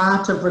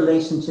heart of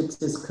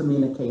relationships is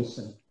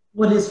communication.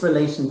 What is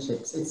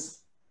relationships?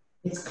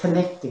 It's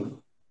connecting.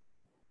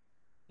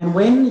 And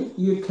when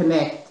you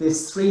connect,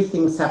 there's three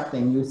things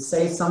happening. You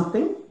say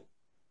something,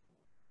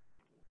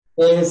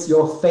 there's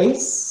your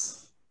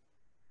face,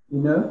 you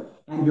know,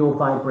 and your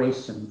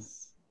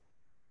vibrations.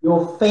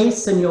 Your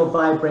face and your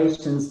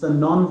vibrations, the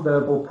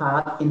non-verbal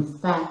part, in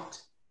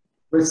fact,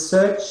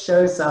 research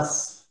shows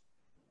us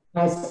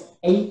has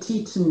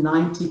 80 to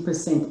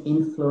 90%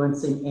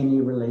 influence in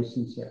any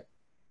relationship.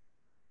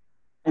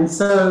 And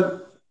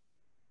so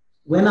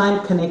when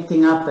I'm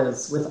connecting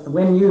others,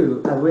 when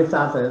you are with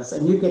others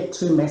and you get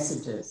two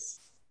messages,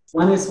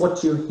 one is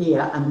what you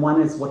hear and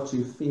one is what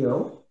you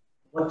feel,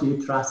 what do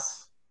you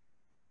trust?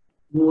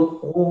 You will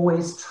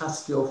always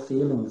trust your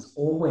feelings,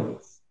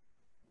 always.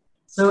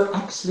 So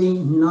actually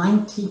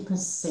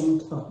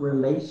 90% of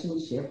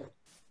relationship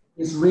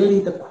is really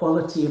the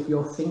quality of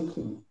your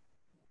thinking.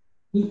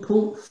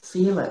 People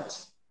feel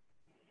it.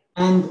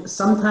 And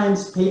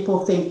sometimes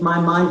people think my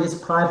mind is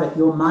private.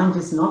 Your mind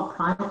is not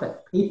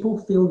private. People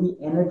feel the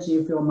energy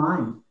of your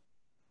mind.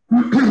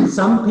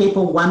 Some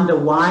people wonder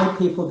why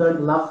people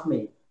don't love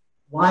me,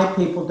 why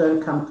people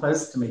don't come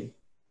close to me.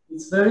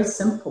 It's very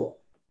simple.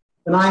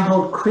 When I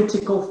hold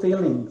critical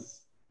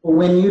feelings, or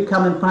when you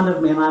come in front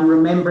of me and I'm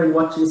remembering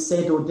what you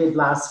said or did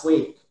last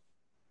week,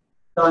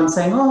 so I'm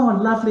saying, oh,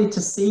 lovely to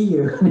see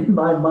you. And in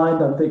my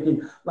mind, I'm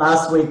thinking,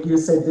 last week you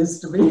said this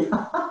to me.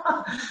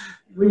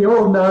 We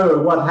all know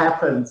what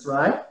happens,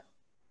 right?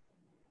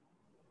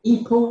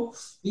 People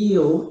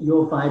feel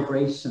your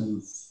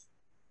vibrations.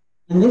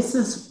 And this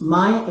is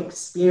my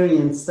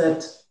experience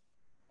that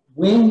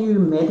when you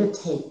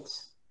meditate,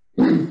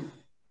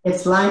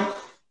 it's like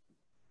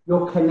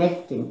you're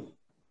connecting.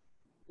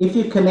 If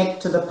you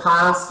connect to the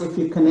past, if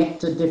you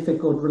connect to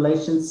difficult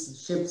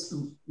relationships,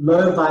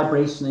 low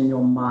vibration in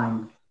your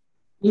mind.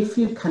 If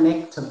you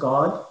connect to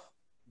God,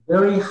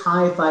 very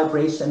high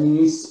vibration, and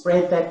you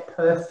spread that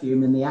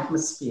perfume in the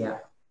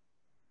atmosphere,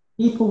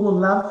 people will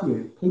love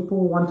you. People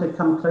will want to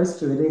come close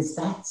to you. It is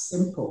that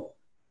simple.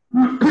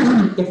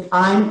 If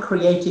I'm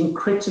creating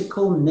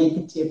critical,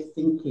 negative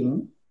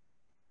thinking,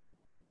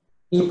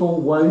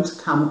 people won't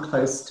come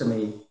close to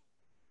me.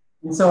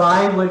 And so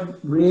I would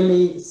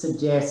really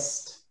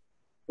suggest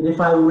that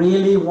if I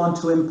really want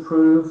to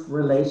improve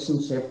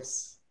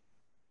relationships,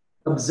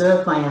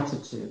 observe my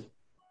attitude.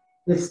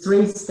 There's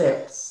 3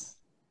 steps.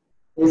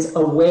 There's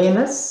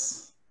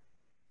awareness,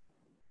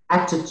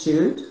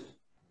 attitude,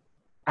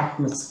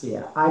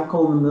 atmosphere. I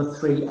call them the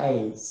 3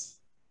 A's.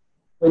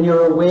 When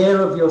you're aware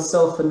of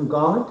yourself and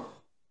God,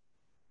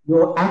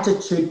 your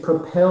attitude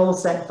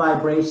propels that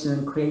vibration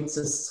and creates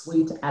a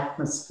sweet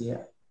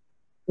atmosphere.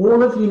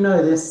 All of you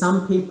know there's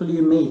some people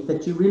you meet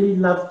that you really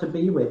love to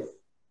be with.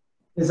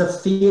 There's a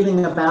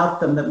feeling about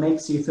them that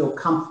makes you feel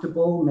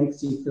comfortable,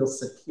 makes you feel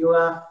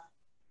secure.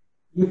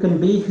 You can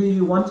be who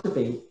you want to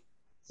be.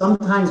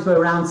 Sometimes we're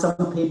around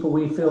some people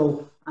we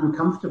feel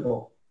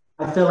uncomfortable.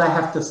 I feel I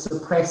have to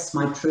suppress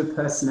my true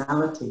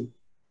personality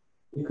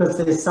because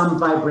there's some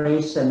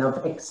vibration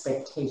of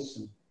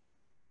expectation.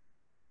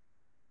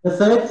 The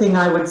third thing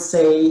I would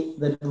say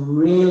that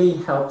really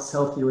helps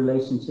healthy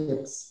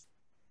relationships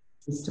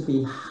is to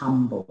be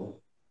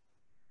humble.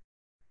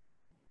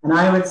 And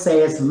I would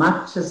say, as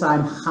much as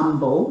I'm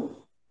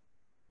humble,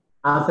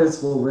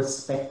 others will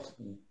respect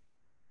me.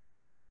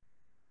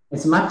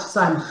 As much as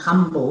I'm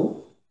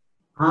humble,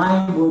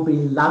 I will be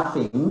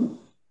loving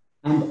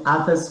and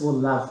others will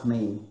love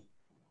me.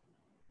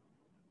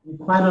 And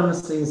quite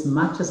honestly, as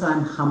much as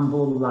I'm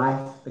humble,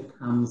 life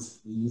becomes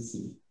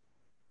easy.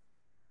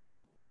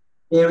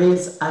 There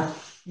is a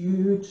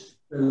huge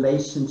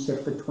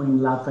relationship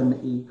between love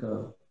and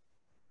ego.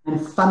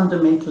 And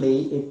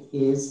fundamentally, it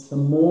is the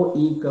more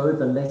ego,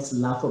 the less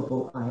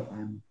lovable I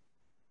am.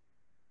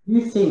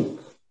 You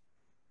think,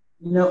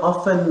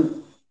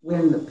 often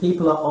when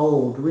people are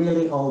old,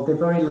 really old, they're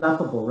very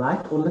lovable,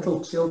 right? Or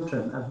little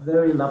children are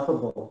very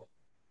lovable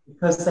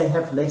because they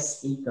have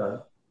less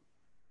ego.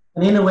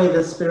 And in a way,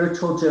 the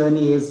spiritual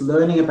journey is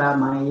learning about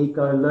my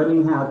ego,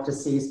 learning how it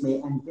deceives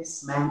me, and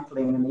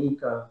dismantling an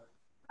ego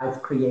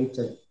I've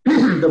created.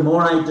 The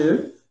more I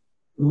do,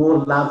 the more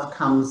love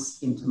comes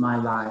into my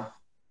life.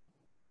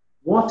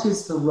 What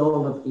is the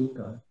role of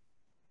ego?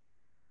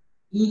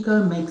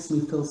 Ego makes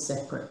me feel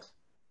separate.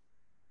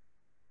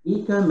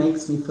 Ego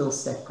makes me feel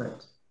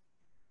separate.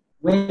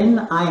 When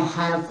I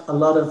have a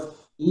lot of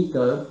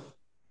ego,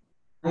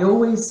 I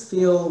always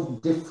feel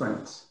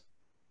different.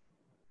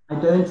 I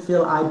don't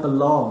feel I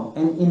belong.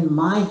 And in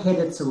my head,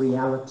 it's a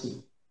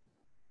reality.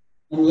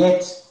 And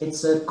yet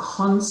it's a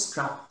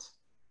construct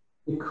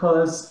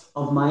because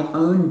of my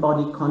own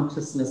body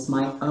consciousness,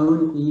 my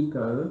own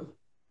ego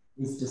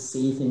is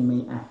deceiving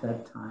me at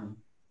that time.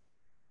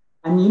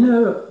 And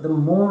the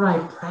more I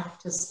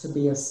practice to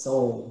be a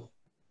soul,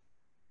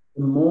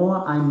 the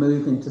more I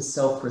move into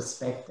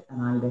self-respect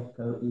and I let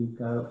go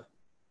ego.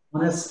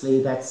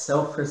 Honestly, that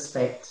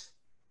self-respect,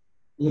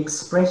 the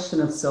expression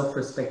of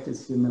self-respect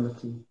is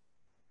humility.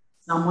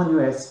 Someone who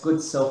has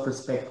good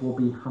self-respect will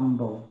be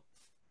humble.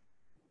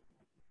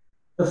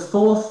 The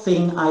fourth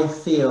thing I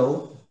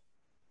feel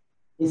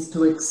is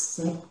to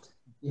accept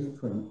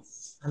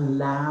difference,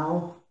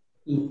 allow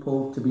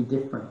people to be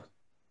different.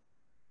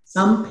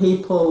 Some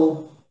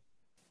people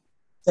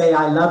say,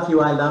 I love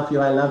you, I love you,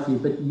 I love you,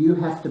 but you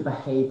have to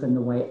behave in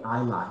the way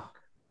I like.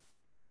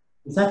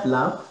 Is that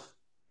love?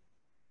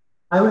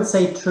 I would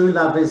say true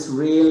love is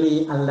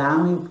really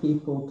allowing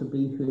people to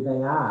be who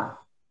they are,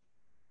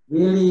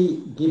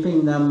 really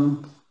giving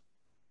them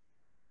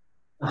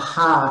the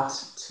heart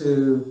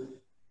to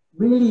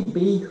really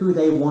be who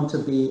they want to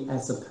be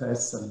as a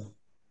person.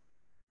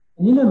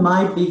 And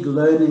my big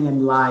learning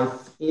in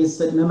life is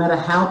that no matter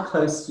how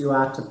close you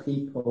are to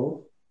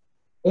people,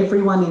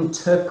 everyone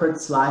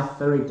interprets life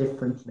very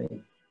differently.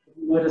 Have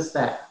you noticed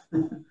that?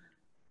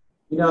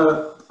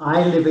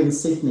 I live in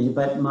Sydney,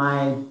 but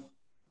my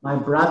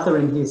brother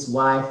and his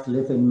wife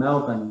live in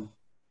Melbourne.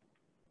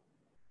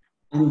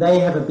 And they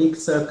have a big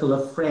circle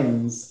of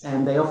friends,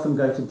 and they often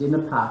go to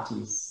dinner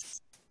parties.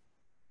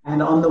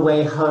 And on the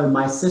way home,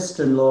 my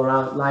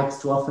sister-in-law likes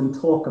to often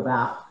talk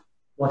about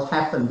what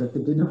happened at the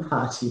dinner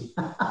party.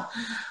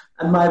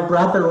 And my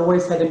brother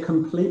always had a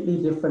completely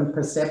different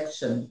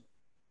perception.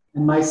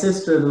 And my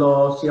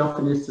sister-in-law, she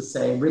often used to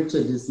say,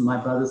 Richard is my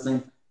brother's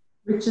name,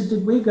 Richard,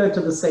 did we go to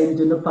the same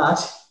dinner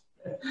party?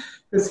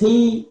 Because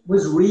he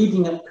was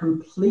reading it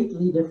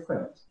completely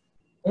different.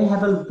 They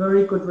have a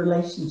very good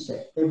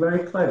relationship. They're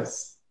very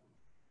close.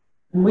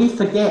 And we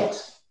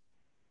forget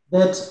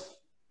that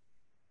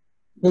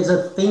there's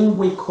a thing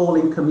we call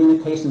in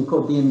communication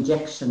called the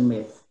injection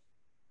myth.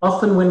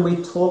 Often when we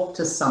talk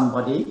to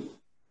somebody,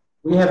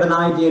 we have an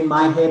idea in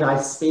my head, I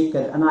speak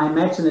it, and I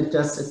imagine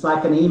it's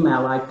like an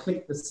email. I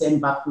click the send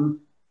button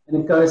and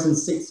it goes and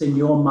sits in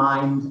your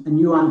mind and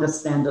you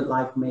understand it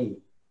like me.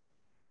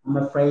 I'm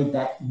afraid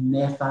that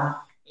never,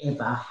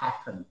 ever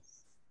happens.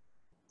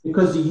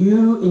 Because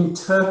you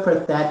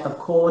interpret that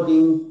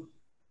according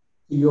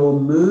to your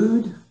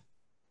mood,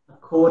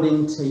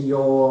 according to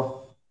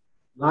your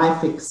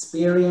life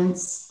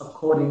experience,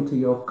 according to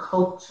your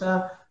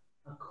culture,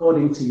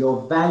 according to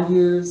your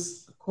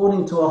values,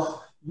 according to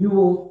you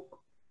will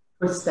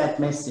twist that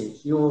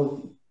message, you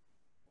will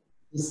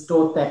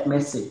distort that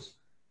message.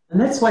 And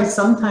that's why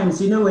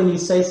sometimes, when you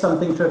say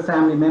something to a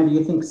family member,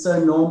 you think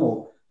so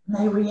normal, and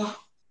they react,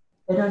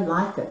 they don't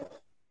like it.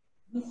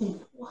 And you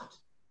think, what?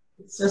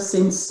 It just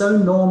seems so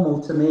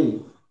normal to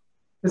me.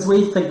 Because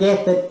we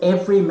forget that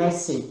every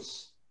message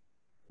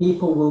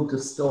people will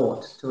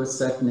distort to a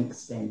certain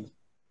extent.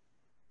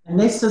 And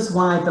this is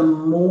why the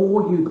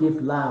more you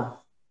give love,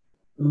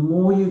 the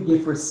more you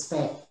give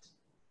respect,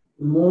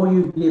 the more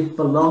you give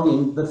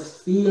belonging, the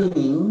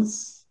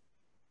feelings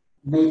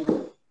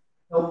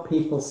help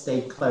people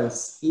stay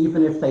close,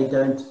 even if they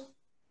don't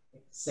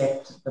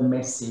accept the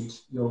message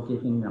you're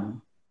giving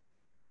them.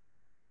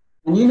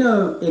 And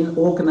in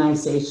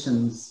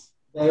organizations,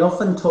 they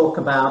often talk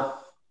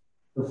about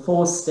the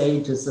 4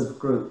 stages of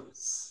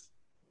groups,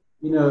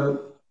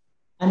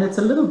 and it's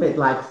a little bit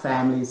like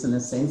families in a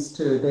sense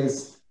too.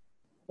 There's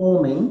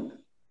forming,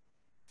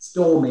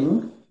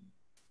 storming,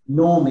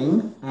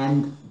 norming,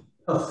 and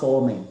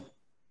performing.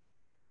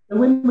 And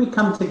when we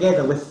come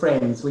together with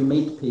friends, we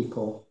meet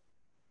people.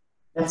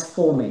 That's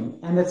forming,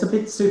 and it's a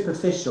bit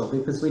superficial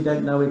because we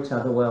don't know each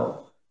other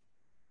well.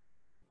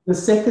 The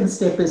second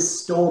step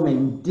is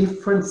storming.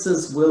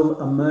 Differences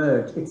will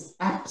emerge. It's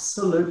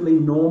absolutely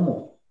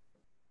normal.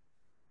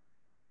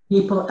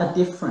 People are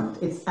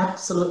different. It's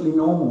absolutely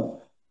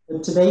normal.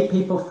 But today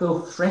people feel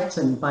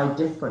threatened by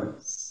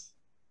difference.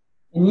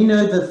 And you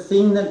know, the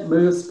thing that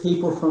moves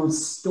people from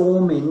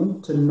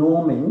storming to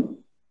norming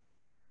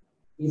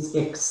is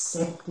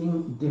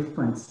accepting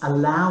difference.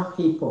 Allow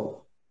people.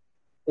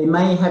 They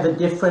may have a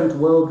different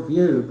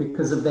worldview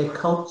because of their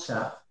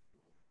culture,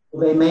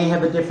 or they may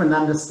have a different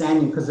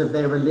understanding because of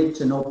their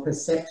religion or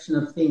perception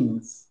of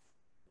things.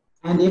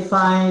 And if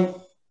I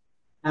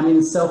am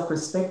in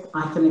self-respect,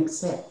 I can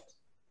accept.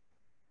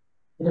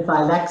 But if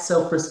I lack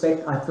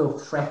self-respect, I feel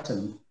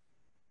threatened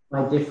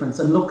by difference.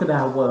 And look at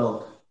our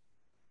world.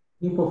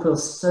 People feel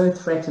so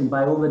threatened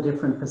by all the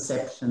different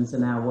perceptions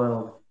in our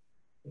world.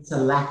 It's a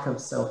lack of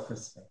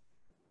self-respect.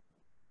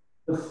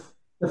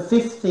 The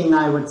fifth thing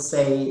I would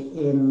say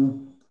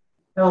in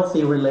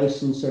healthy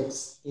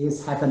relationships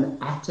is have an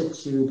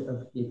attitude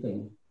of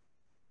giving.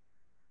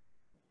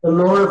 The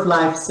law of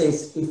life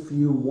says, if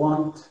you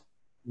want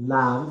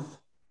love,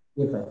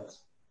 give it.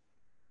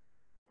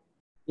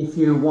 If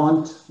you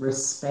want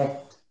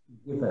respect,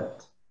 give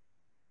it.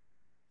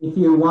 If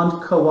you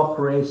want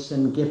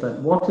cooperation, give it.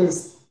 What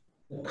is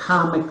the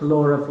karmic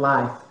law of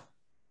life?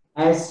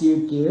 As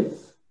you give,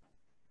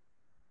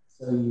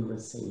 so you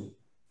receive.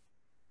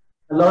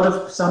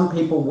 Some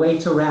people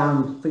wait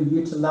around for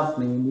you to love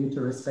me and you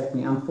to respect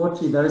me.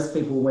 Unfortunately, those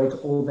people wait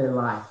all their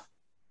life.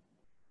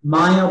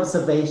 My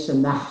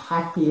observation, the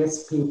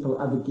happiest people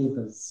are the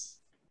givers.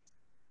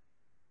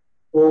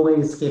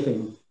 Always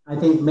giving. I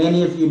think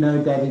many of you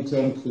know Daddy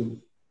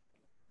Genki,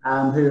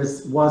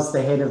 who was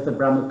the head of the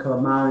Brahma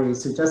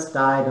Kumaris, who just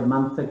died a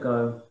month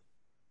ago.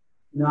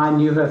 You know, I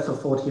knew her for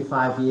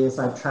 45 years.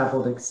 I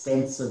traveled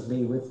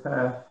extensively with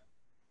her.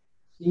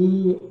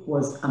 She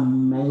was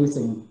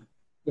amazing.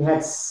 She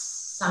had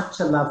such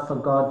a love for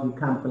God, you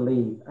can't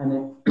believe.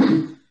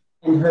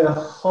 And her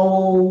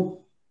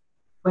whole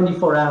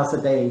 24 hours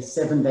a day,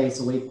 7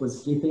 days a week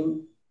was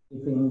giving,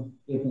 giving,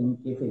 giving,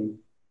 giving.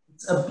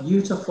 It's a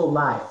beautiful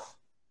life.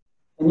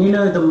 And you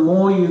know, the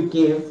more you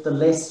give, the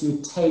less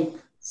you take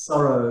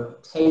sorrow,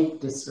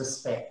 take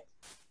disrespect,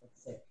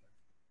 etc.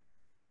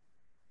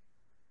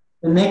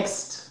 The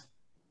next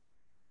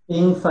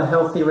thing for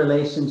healthy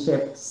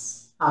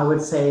relationships, I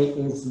would say,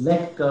 is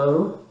let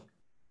go,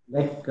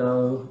 let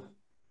go,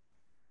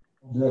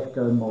 and let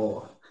go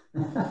more.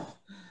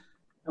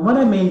 And what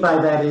I mean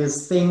by that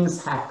is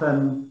things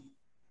happen,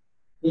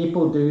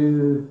 people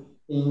do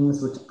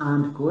things which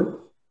aren't good.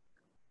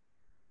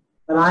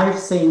 But I've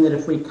seen that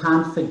if we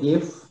can't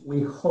forgive,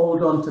 we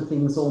hold on to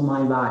things all my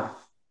life.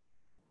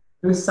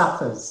 Who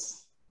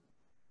suffers?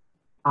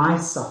 I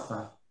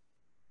suffer.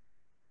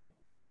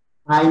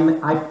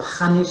 I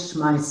punish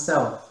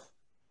myself.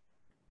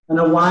 And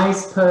a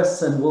wise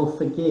person will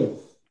forgive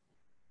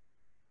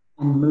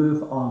and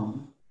move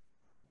on.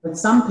 But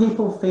some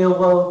people feel,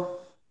 well,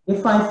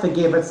 if I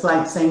forgive, it's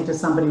like saying to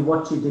somebody,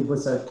 what you did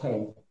was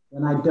okay,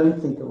 when I don't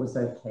think it was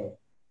okay.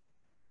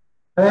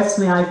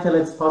 Personally, I feel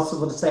it's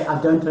possible to say,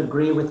 I don't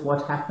agree with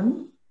what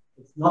happened.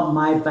 It's not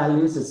my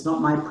values, it's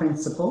not my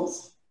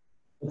principles.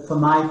 But for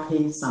my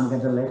peace, I'm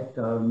going to let it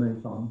go and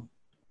move on.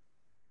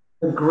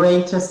 The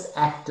greatest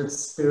act of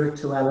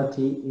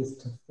spirituality is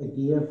to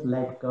forgive,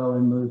 let go,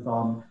 and move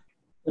on.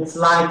 It's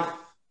like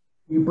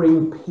you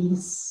bring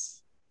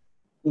peace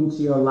into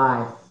your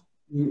life,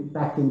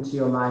 back into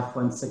your life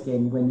once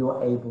again when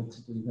you're able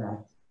to do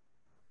that.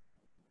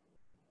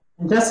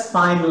 And just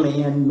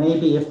finally, and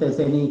maybe if there's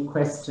any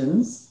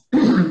questions,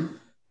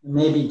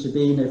 maybe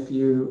Jabin, if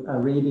you are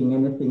reading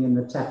anything in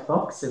the chat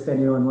box, if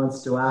anyone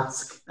wants to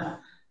ask,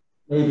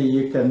 maybe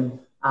you can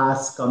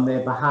ask on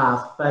their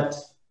behalf. But,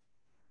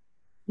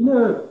 you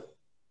know,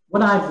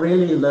 what I've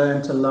really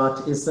learned a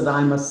lot is that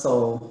I'm a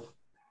soul.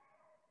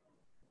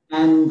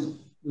 And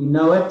we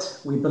know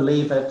it, we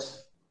believe it.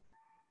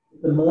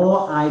 The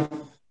more I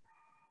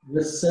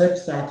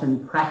research that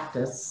and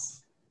practice,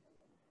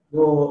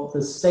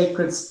 the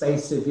sacred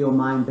space of your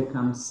mind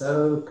becomes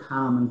so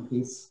calm and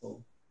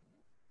peaceful.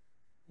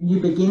 And you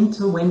begin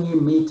to, when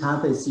you meet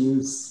others,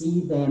 you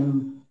see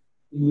them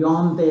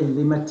beyond their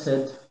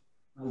limited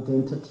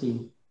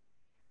identity.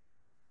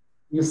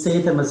 You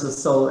see them as a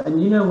soul.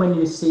 And you know, when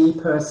you see a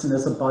person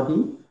as a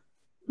body,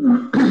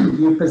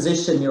 you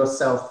position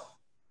yourself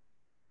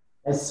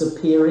as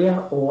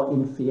superior or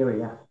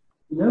inferior.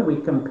 You know,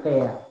 we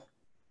compare.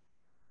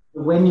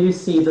 When you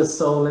see the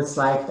soul, it's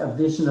like a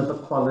vision of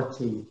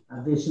equality,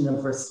 a vision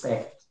of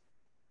respect.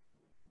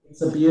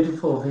 It's a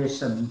beautiful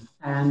vision.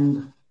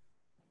 And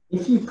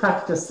if you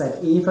practice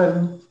that,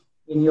 even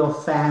in your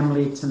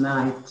family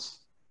tonight,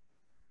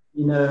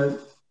 you know,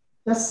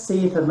 just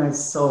see them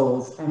as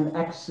souls, and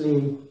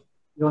actually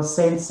your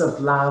sense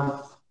of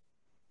love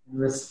and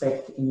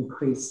respect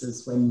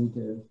increases when you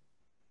do.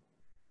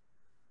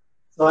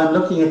 So I'm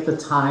looking at the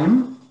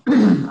time.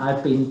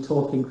 I've been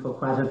talking for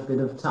quite a bit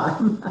of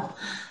time.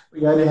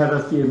 We only have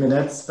a few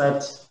minutes,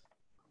 but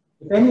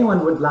if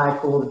anyone would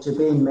like, or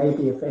Jabin,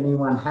 maybe if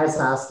anyone has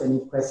asked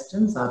any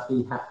questions, I'd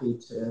be happy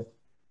to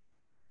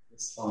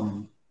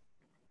respond.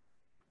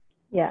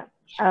 Yeah.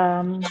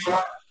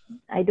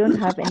 I don't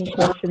have any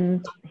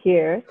questions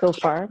here so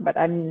far, but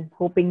I'm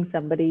hoping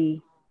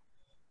somebody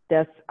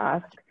does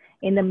ask.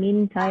 In the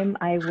meantime,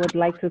 I would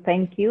like to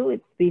thank you.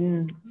 It's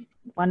been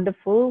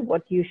wonderful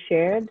what you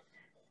shared.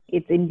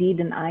 It's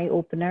indeed an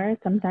eye-opener.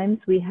 Sometimes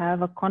we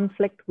have a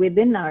conflict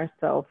within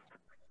ourselves.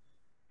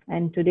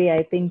 And today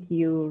I think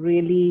you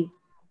really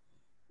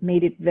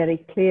made it very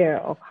clear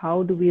of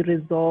how do we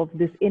resolve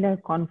this inner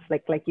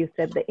conflict, like you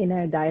said, the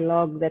inner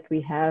dialogue that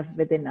we have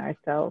within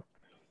ourselves.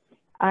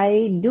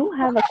 I do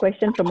have a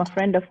question from a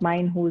friend of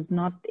mine who's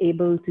not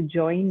able to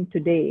join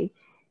today.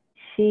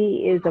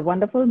 She is a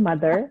wonderful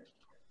mother,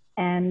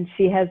 and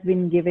she has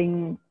been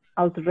giving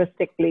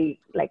altruistically,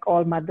 like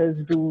all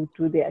mothers do,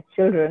 to their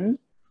children.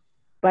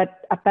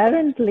 But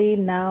apparently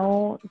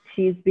now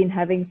she's been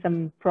having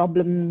some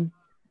problems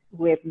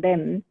with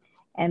them,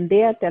 and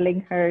they are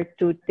telling her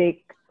to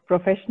take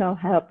professional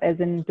help, as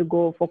in to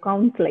go for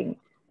counseling.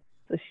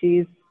 So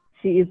she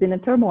is in a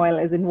turmoil,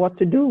 as in what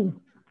to do.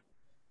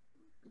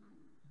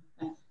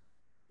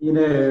 You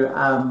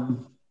know,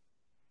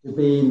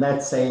 Jabin,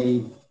 that's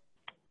a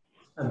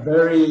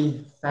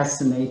very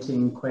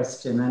fascinating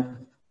question.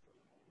 And,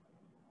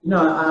 you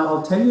know,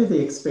 I'll tell you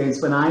the experience.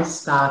 When I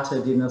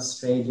started in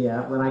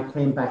Australia, when I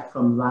came back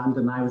from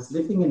London, I was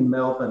living in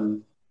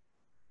Melbourne.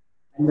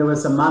 And there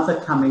was a mother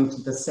coming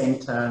to the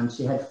center, and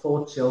she had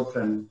 4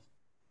 children.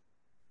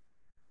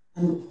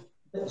 And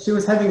she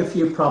was having a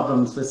few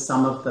problems with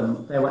some of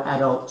them. They were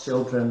adult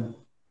children.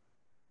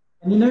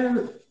 And, you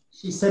know,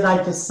 she said,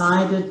 I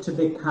decided to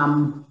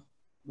become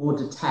more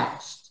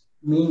detached,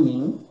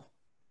 meaning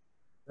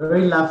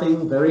very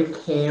loving, very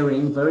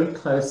caring, very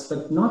close,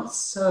 but not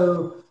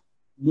so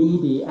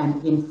needy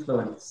and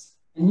influenced.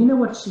 And you know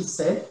what she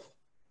said?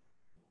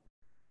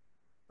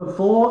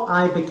 Before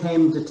I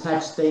became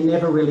detached, they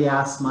never really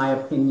asked my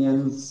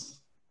opinions.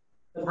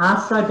 But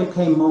after I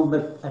became more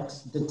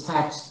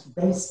detached,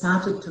 they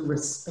started to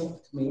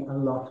respect me a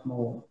lot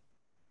more.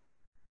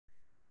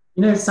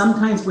 You know,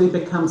 sometimes we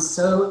become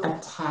so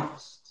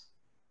attached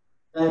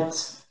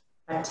that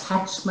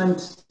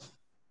attachment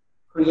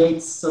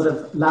creates sort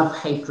of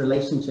love-hate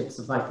relationships,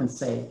 if I can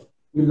say.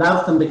 You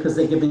love them because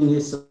they're giving you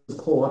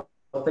support,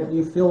 but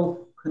you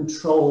feel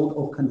controlled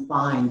or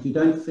confined. You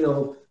don't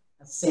feel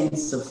a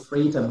sense of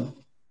freedom.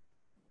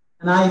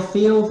 And I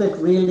feel that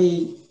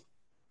really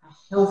a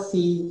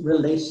healthy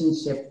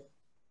relationship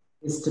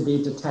is to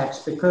be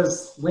detached,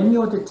 because when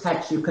you're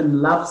detached, you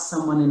can love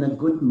someone in a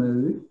good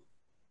mood,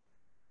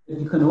 but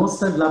you can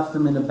also love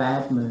them in a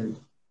bad mood.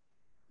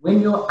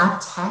 When you're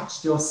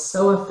attached, you're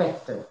so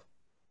affected.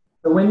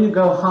 But when you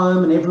go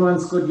home and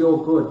everyone's good,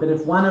 you're good. But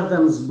if one of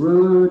them's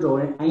rude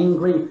or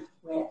angry,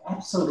 we're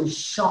absolutely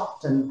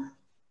shocked, and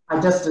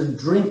I just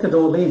drink it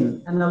all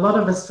in. And a lot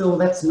of us feel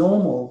that's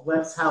normal.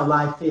 That's how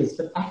life is.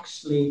 But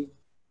actually,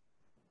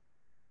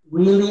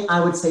 really,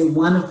 I would say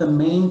one of the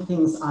main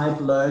things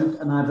I've learned,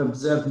 and I've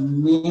observed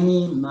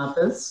many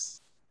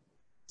mothers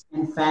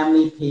and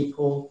family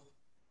people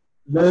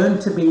learn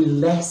to be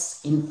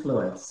less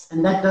influenced.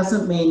 And that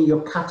doesn't mean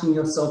you're cutting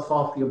yourself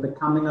off, you're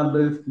becoming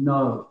aloof.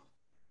 No.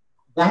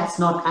 That's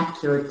not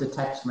accurate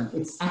detachment.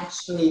 It's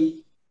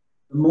actually,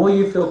 the more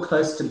you feel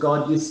close to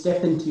God, you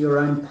step into your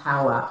own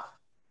power.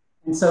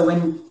 And so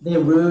when they're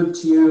rude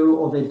to you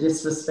or they're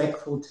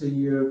disrespectful to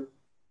you,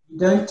 you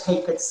don't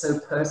take it so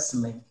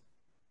personally.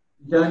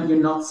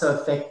 You're not so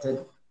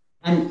affected.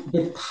 And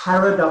the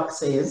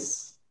paradox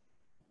is,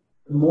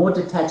 the more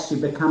detached you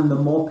become, the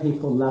more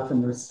people love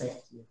and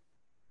respect you.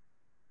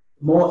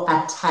 The more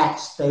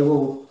attached, they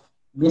will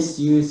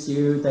misuse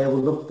you, they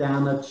will look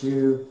down at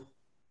you,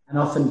 and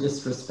often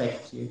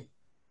disrespect you.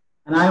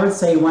 And I would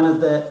say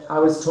I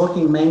was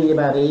talking mainly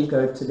about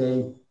ego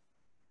today.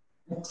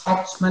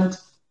 Attachment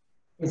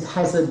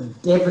has a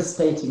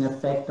devastating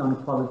effect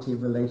on quality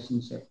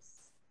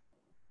relationships.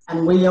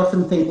 And we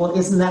often think, well,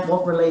 isn't that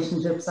what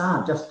relationships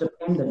are? Just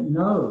dependent.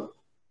 No,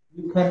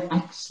 you can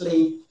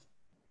actually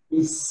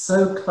be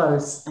so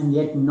close and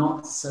yet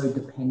not so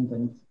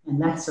dependent.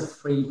 And that's a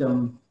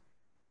freedom.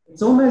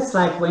 It's almost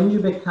like when you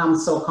become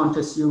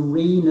soul-conscious, you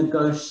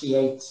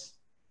renegotiate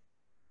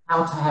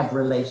how to have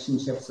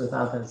relationships with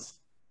others.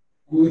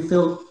 And you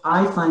feel,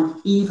 I find,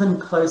 even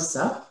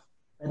closer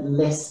but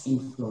less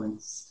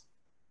influenced.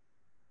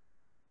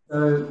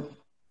 So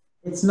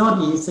it's not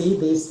easy.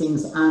 These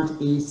things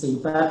aren't easy,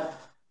 but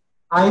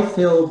I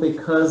feel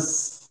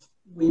because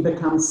we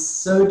become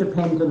so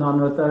dependent on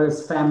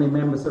those family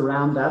members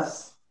around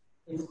us,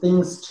 if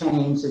things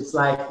change, it's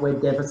like we're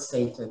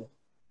devastated.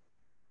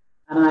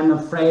 And I'm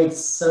afraid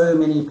so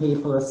many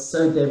people are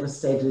so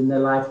devastated in their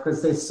life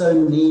because they're so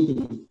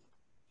needy.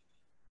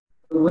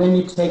 But when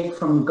you take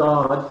from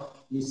God,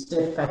 you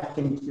step back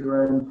into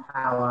your own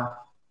power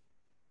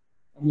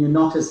and you're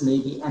not as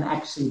needy, and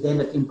actually then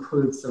it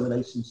improves the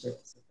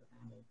relationships with the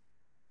family.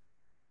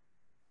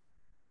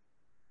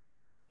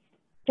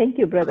 Thank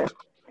you, brother.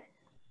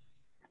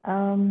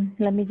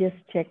 Let me just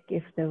check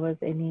if there was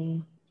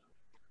any.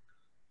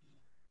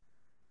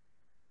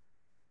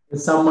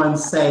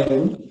 Someone's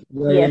saying,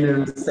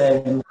 Renu is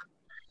saying,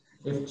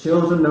 if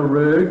children are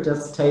rude,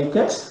 just take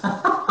it.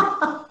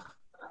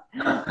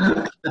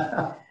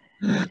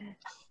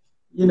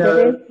 You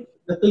know,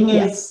 the thing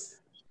is,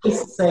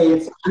 just say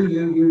it's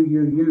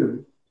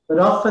you. But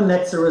often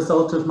that's a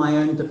result of my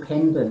own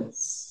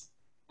dependence.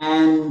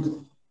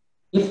 And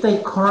if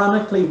they're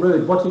chronically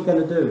rude, what are you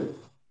going to do?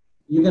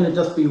 You're going to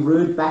just be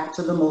rude back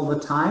to them all the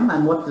time.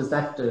 And what does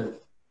that do?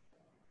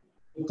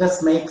 It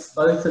just makes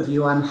both of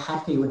you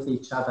unhappy with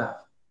each other.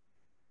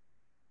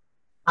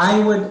 I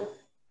would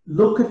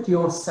look at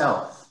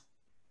yourself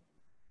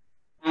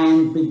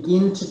and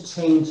begin to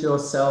change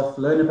yourself,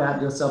 learn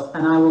about yourself,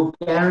 and I will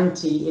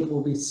guarantee it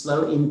will be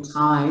slow in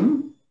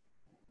time.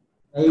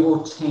 They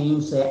will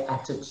change their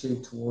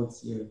attitude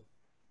towards you.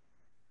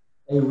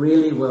 They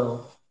really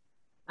will.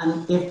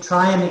 And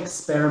try an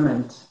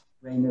experiment,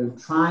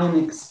 Renu, try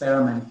an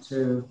experiment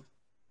to,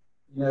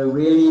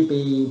 really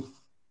be,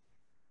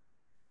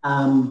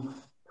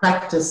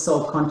 practice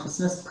soul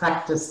consciousness,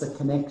 practice the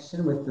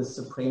connection with the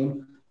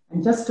Supreme,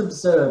 and just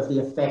observe the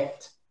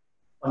effect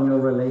on your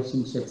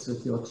relationships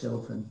with your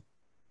children.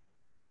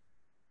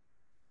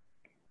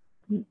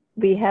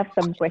 We have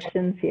some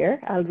questions here.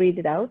 I'll read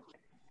it out.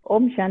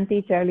 Om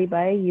Shanti Charlie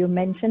Bai, you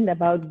mentioned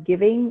about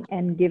giving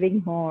and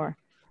giving more,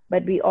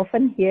 but we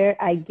often hear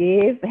I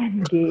gave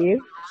and gave,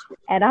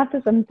 and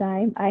after some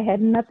time I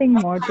had nothing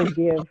more to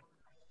give.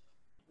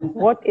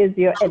 What is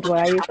your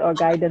advice or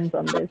guidance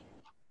on this?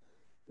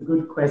 A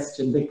good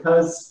question,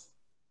 because,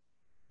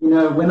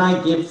 when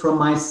I give from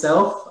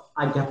myself,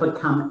 I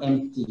become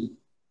empty.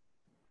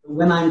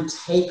 When I'm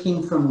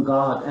taking from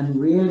God, and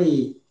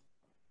really,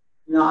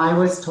 I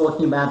was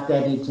talking about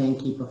Daddy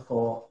Jenki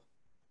before.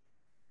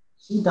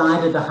 She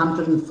died at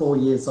 104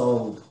 years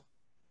old.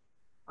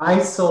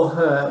 I saw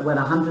her when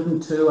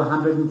 102,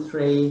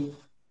 103.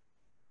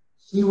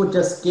 She would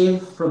just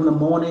give from the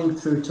morning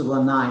through to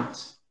the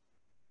night.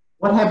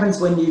 What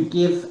happens when you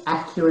give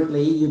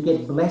accurately? You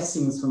get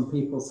blessings from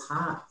people's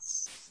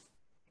hearts.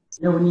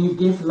 When you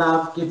give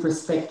love, give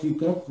respect, you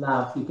get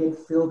love, you get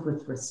filled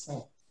with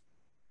respect.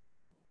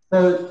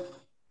 So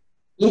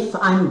if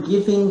I'm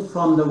giving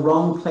from the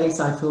wrong place,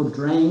 I feel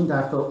drained,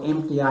 I feel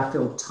empty, I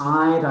feel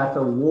tired, I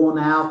feel worn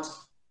out,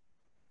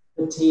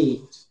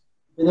 fatigued.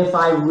 But if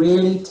I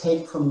really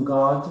take from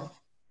God,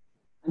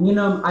 and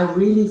I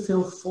really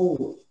feel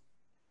full,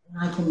 and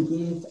I can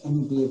give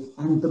and give.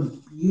 And the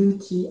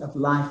beauty of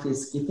life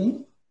is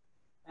giving.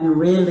 And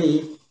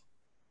really,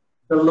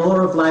 the law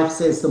of life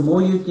says the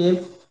more you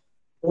give,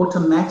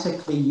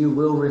 automatically you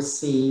will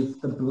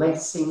receive the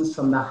blessings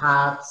from the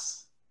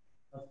hearts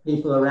of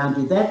people around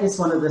you. That is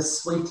one of the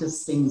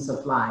sweetest things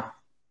of life.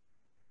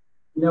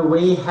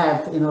 We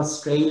have in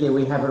Australia,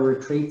 we have a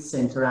retreat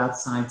center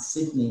outside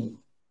Sydney,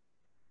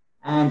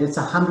 and it's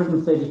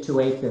 132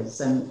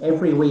 acres. And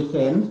every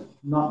weekend,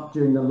 not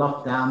during the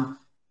lockdown,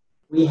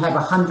 we have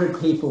 100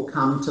 people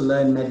come to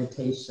learn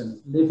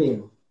meditation, live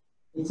in.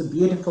 It's a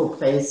beautiful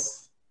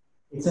place.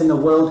 It's in the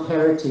World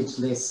Heritage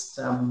List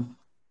of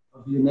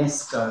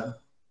UNESCO.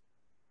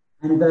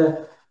 And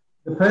the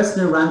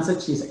person who runs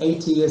it, she's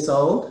 80 years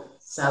old,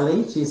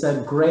 Sally. She's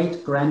a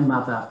great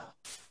grandmother.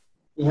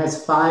 She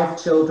has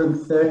 5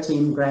 children,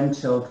 13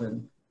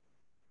 grandchildren.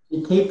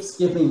 She keeps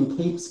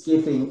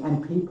giving,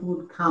 and people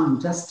would come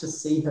just to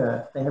see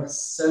her. They have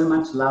so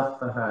much love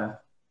for her.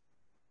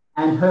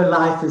 And her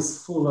life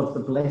is full of the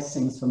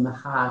blessings from the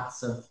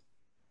hearts of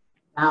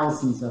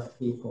thousands of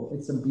people.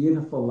 It's a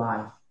beautiful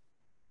life.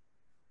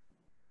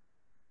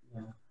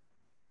 Yeah.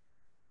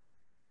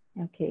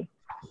 Okay.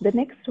 The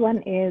next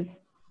one is,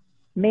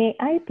 may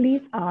I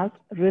please ask,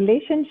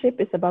 relationship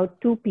is about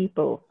 2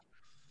 people.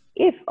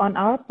 If on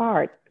our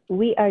part,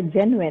 we are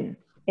genuine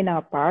in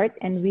our part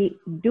and we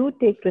do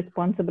take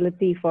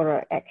responsibility for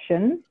our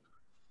actions,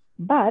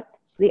 but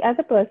the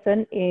other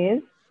person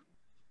is,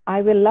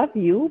 I will love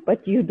you,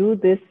 but you do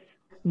this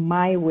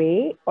my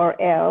way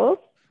or else.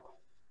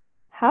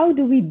 How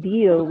do we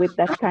deal with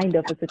that kind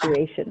of a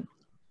situation?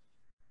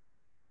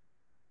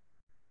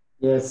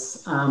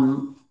 Yes,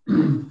 I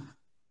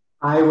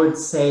would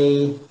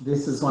say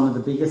this is one of the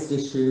biggest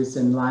issues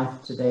in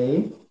life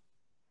today.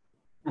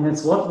 And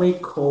it's what we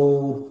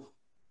call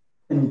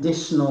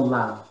conditional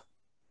love.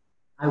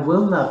 I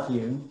will love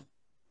you,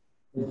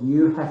 but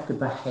you have to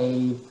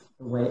behave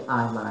the way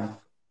I like.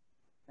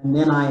 And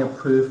then I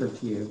approve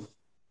of you.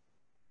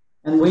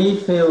 And we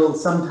feel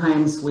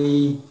sometimes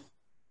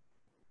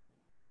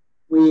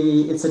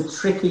it's a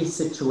tricky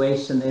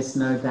situation, there's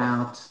no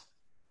doubt.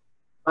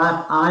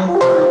 But I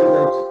find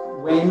that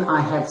when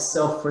I have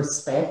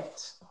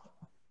self-respect,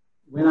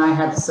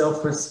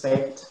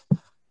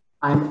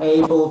 I'm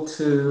able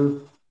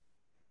to,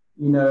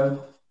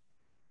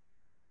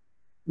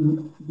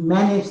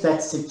 manage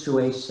that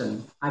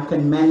situation. I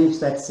can manage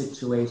that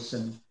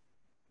situation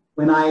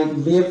when I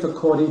live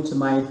according to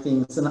my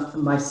things and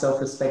my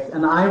self-respect.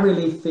 And I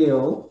really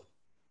feel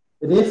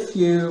that if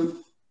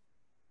you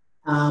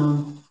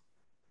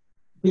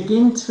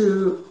begin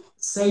to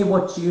say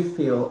what you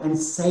feel and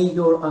say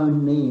your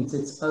own needs.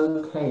 It's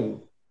okay.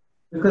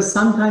 Because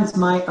sometimes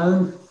my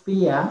own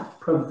fear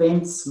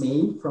prevents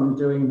me from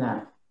doing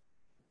that.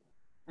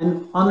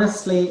 And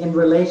honestly, in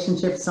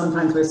relationships,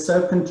 sometimes we're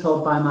so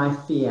controlled by my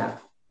fear.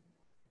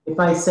 If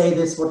I say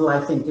this, what will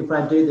I think? If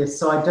I do this,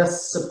 so I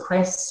just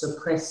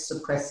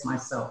suppress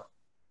myself.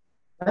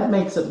 That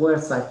makes it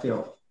worse, I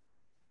feel.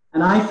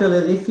 And I feel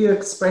that if you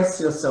express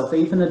yourself,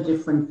 even a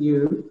different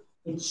view,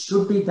 it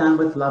should be done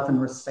with love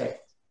and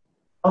respect.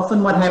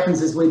 Often what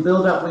happens is we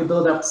build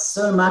up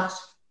so much,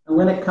 and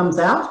when it comes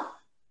out,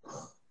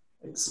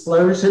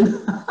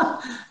 explosion,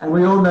 and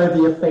we all know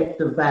the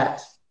effect of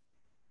that.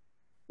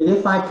 But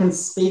if I can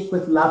speak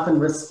with love and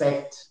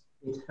respect,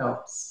 it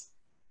helps.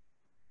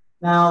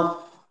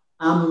 Now,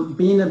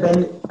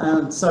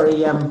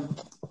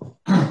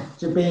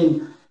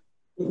 Jabeen,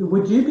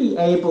 would you be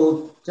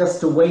able just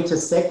to wait a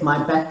sec?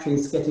 My battery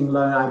is getting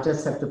low. I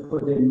just have to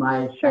put in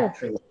my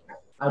battery.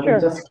 I'll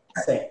be just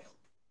a sec.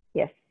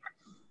 Yes.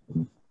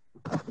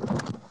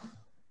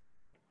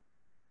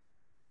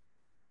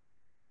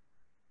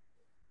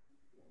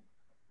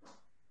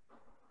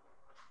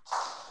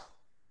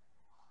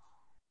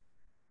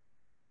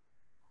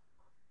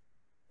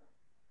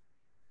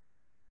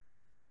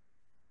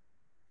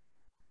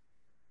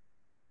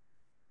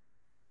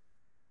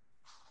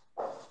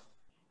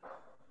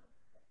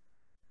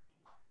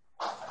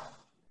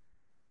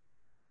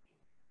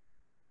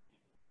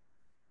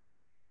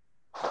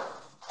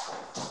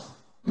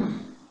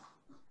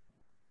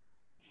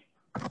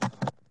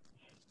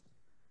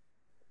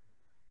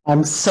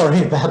 I'm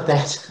sorry about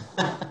that.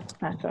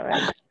 That's all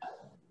right.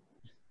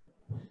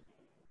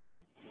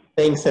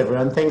 Thanks,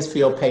 everyone. Thanks for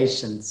your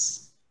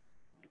patience.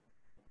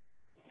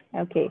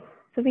 Okay,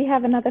 so we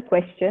have another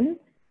question.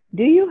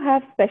 Do you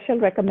have special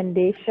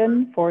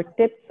recommendation for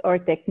tips or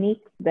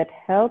techniques that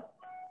help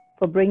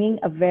for bringing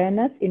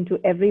awareness into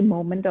every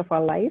moment of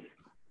our life?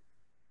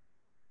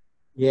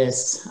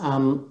 Yes.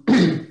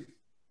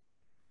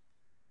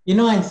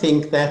 I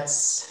think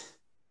that's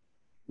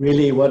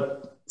really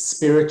what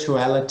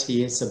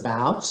spirituality is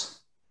about.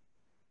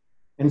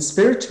 And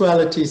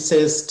spirituality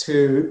says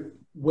to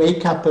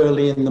wake up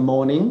early in the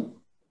morning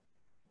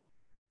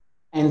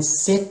and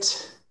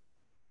sit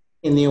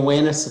in the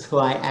awareness of who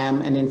I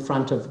am and in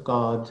front of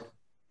God.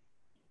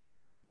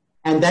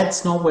 And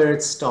that's not where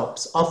it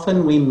stops.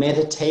 Often we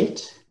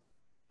meditate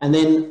and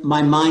then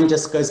my mind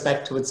just goes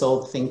back to its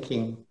old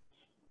thinking.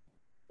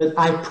 But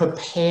I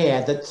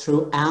prepare that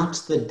throughout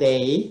the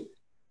day,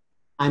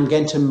 I'm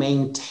going to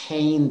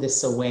maintain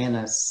this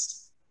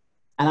awareness.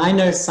 And I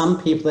know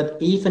some people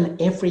that even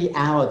every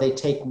hour they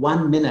take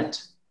 1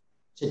 minute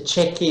to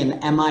check in.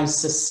 Am I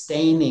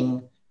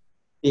sustaining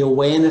the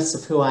awareness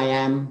of who I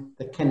am,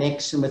 the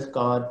connection with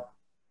God?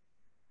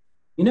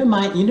 You know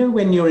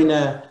when you're in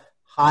a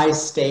high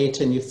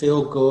state and you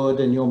feel good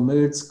and your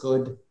mood's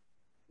good,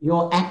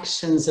 your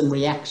actions and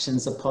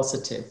reactions are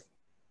positive.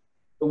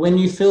 But when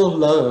you feel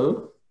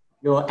low,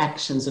 your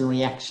actions and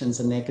reactions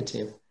are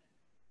negative.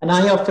 And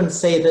I often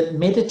say that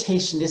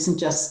meditation isn't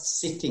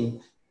just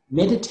sitting.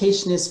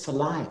 Meditation is for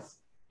life.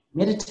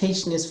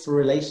 Meditation is for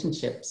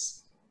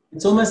relationships.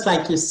 It's almost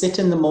like you sit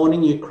in the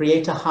morning, you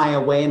create a high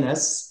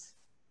awareness,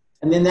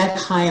 and then that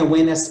high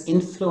awareness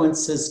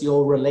influences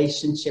your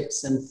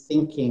relationships and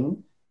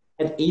thinking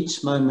at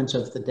each moment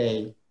of the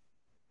day.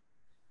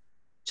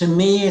 To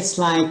me, it's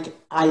like,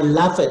 I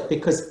love it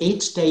because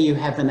each day you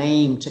have an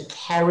aim to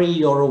carry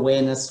your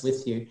awareness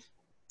with you.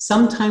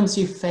 Sometimes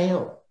you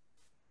fail.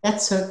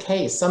 That's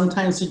okay.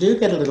 Sometimes you do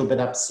get a little bit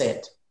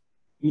upset.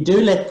 You do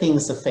let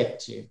things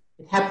affect you.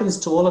 It happens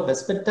to all of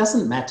us, but it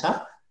doesn't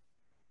matter.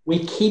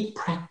 We keep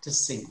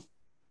practicing.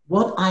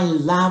 What I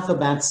love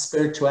about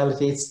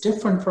spirituality, it's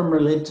different from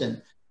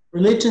religion.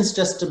 Religion's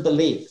just a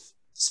belief.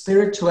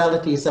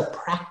 Spirituality is a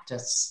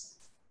practice.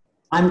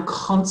 I'm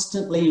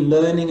constantly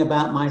learning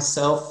about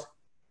myself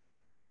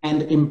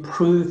and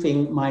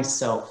improving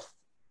myself.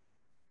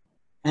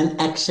 And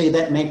actually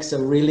that makes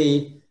a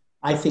really,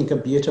 I think, a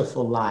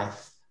beautiful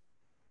life.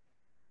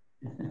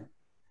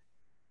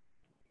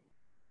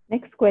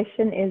 Next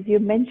question is, you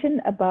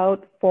mentioned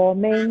about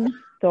forming,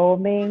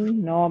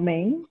 storming,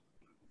 norming.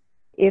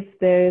 If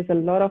there is a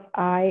lot of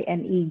I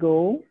and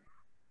ego,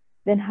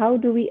 then how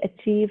do we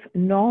achieve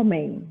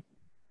norming?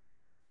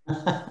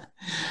 I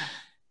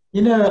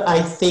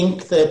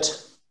think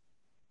that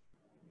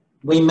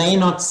we may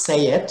not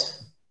say it,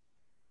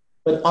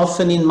 but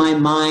often in my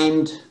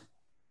mind,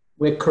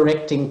 we're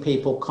correcting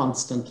people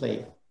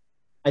constantly.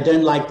 I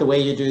don't like the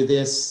way you do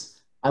this.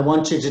 I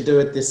want you to do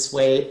it this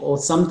way, or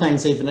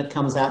sometimes even it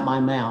comes out my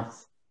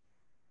mouth.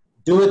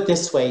 Do it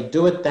this way,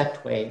 do it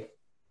that way.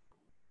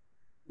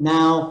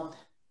 Now,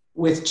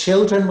 with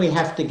children, we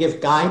have to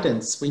give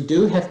guidance. We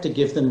do have to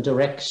give them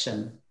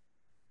direction.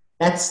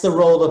 That's the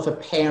role of a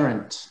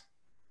parent.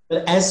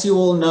 But as you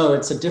all know,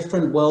 it's a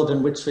different world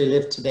in which we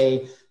live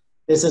today.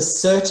 There's a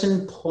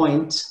certain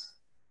point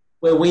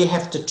where we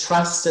have to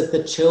trust that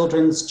the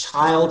children's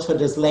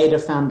childhood has laid a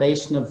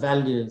foundation of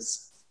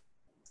values.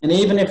 And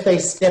even if they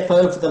step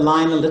over the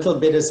line a little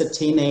bit as a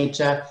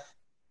teenager,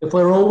 if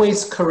we're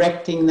always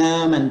correcting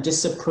them and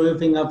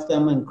disapproving of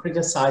them and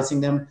criticizing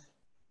them,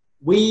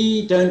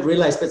 we don't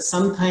realize, but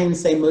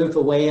sometimes they move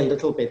away a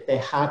little bit.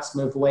 Their hearts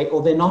move away,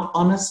 or they're not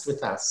honest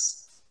with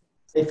us.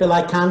 They feel,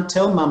 I can't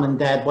tell mum and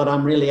dad what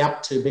I'm really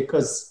up to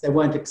because they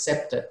won't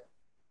accept it.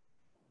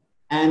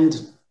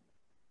 And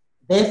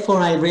therefore,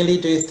 I really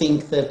do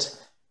think that,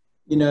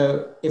 you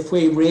know, if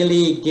we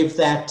really give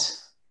that,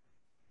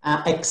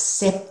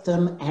 accept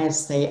them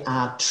as they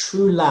are,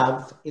 true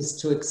love is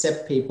to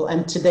accept people.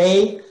 And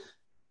today,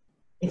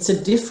 it's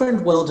a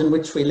different world in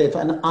which we live.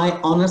 And I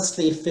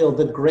honestly feel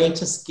the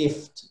greatest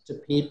gift to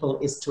people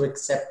is to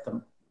accept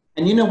them.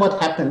 And you know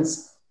what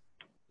happens?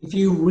 If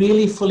you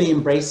really fully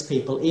embrace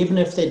people, even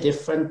if they're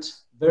different,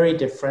 very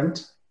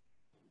different,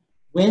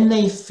 when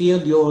they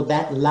feel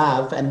that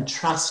love and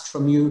trust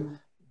from you,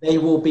 they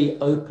will be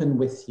open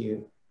with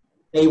you.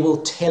 They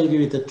will tell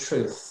you the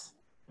truth.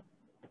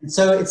 And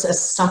so it's a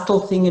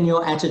subtle thing in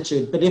your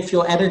attitude. But if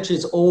your attitude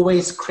is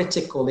always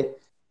critical,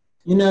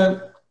 you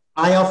know,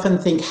 I often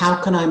think,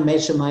 how can I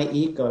measure my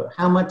ego?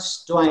 How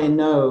much do I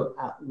know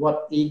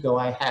what ego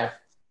I have?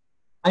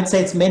 I'd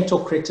say it's mental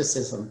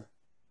criticism.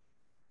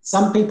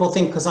 Some people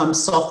think because I'm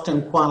soft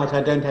and quiet,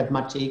 I don't have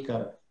much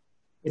ego.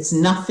 It's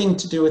nothing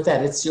to do with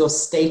that. It's your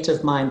state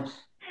of mind.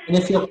 And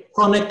if you're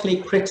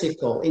chronically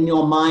critical in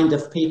your mind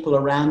of people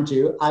around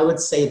you, I would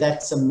say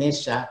that's a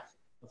measure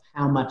of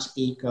how much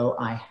ego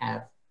I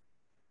have.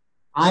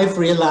 I've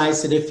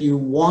realized that if you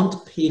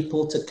want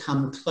people to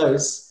come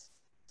close,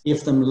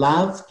 give them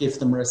love, give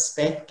them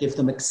respect, give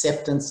them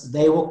acceptance,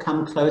 they will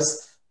come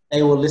close,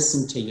 they will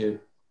listen to you.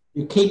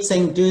 You keep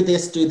saying, do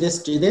this, do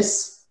this, do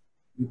this,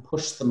 you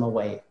push them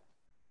away.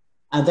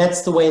 And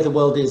that's the way the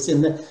world is.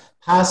 In the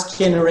past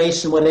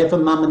generation, whatever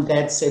mum and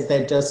dad said,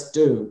 they just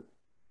do.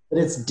 But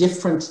it's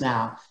different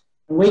now.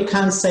 And we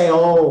can't say,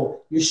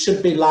 oh, you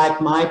should be like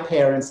my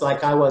parents,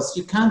 like I was.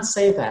 You can't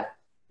say that.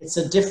 It's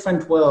a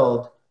different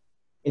world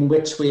in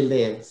which we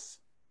live.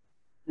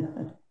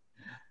 The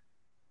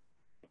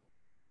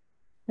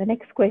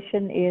next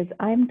question is,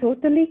 I'm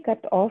totally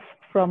cut off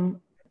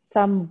from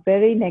some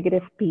very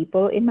negative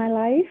people in my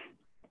life,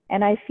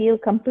 and I feel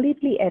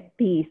completely at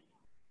peace.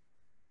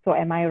 So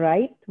am I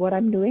right, what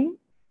I'm doing?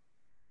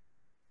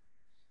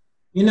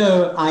 You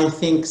know, I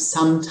think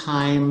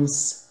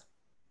sometimes,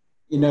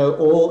 you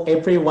know,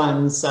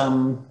 everyone's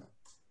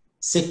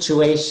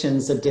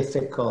situations are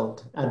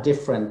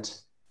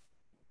different.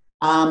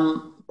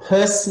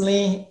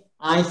 Personally,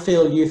 I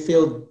feel you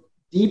feel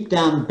deep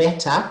down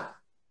better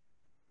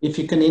if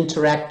you can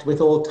interact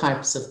with all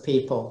types of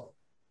people.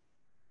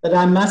 But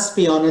I must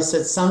be honest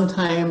that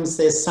sometimes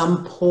there's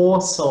some poor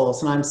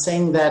souls, and I'm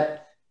saying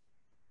that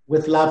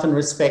with love and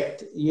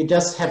respect, you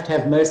just have to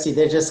have mercy.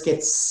 They just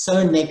get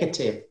so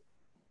negative.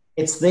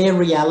 It's their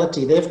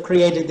reality. They've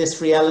created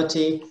this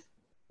reality.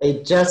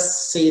 They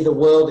just see the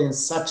world in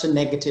such a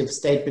negative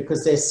state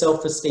because their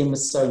self-esteem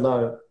is so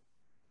low.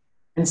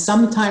 And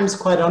sometimes,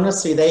 quite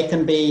honestly, they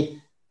can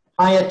be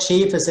high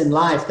achievers in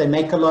life. They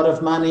make a lot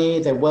of money,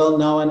 they're well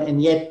known,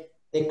 and yet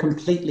they're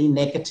completely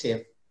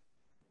negative.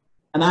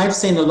 And I've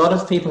seen a lot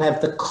of people have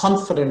the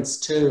confidence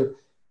to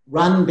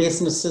run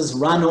businesses,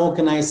 run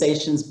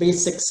organizations, be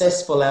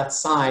successful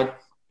outside.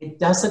 It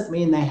doesn't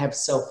mean they have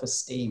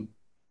self-esteem,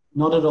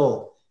 not at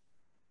all.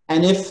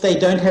 And if they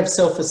don't have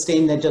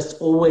self-esteem, they're just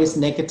always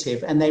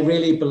negative, and they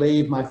really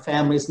believe my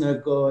family's no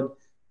good,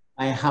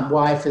 my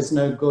wife is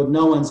no good,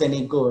 no one's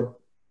any good.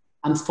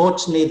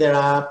 Unfortunately, there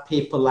are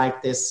people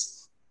like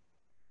this.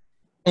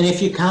 And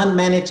if you can't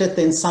manage it,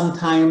 then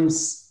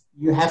sometimes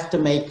you have to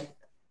make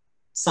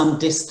some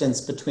distance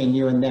between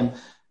you and them.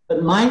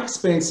 But my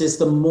experience is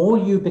the more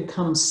you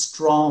become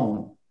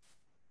strong,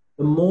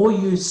 the more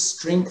you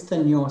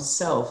strengthen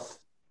yourself,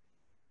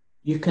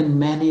 you can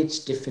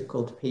manage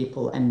difficult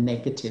people and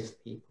negative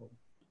people.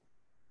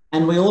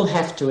 And we all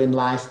have to in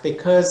life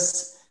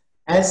because,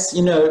 as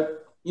you know,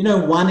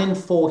 1 in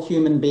 4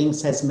 human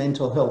beings has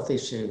mental health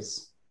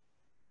issues.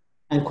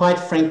 And quite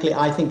frankly,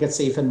 I think it's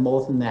even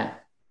more than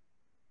that.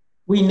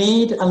 We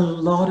need a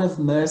lot of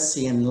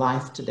mercy in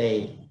life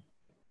today.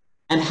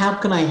 And how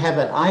can I have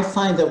it? I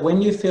find that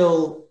when you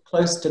feel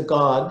close to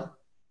God,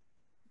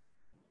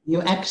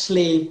 you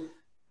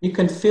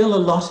can feel a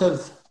lot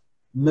of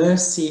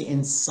mercy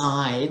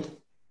inside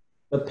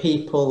the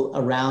people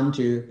around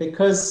you,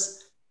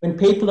 because when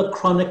people are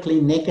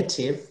chronically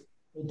negative,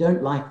 they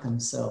don't like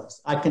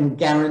themselves. I can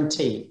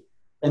guarantee.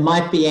 They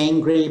might be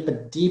angry,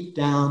 but deep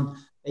down,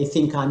 they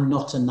think I'm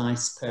not a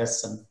nice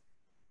person.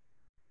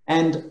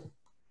 And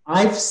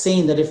I've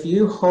seen that if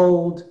you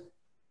hold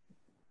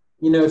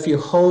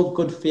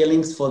good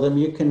feelings for them,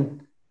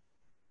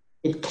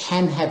 it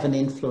can have an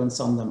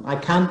influence on them. I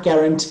can't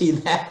guarantee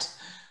that,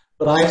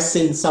 but I've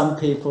seen some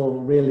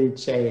people really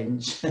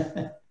change.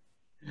 I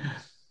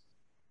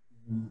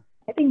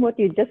think what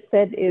you just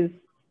said is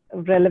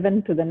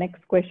relevant to the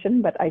next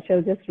question, but I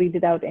shall just read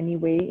it out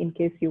anyway in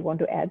case you want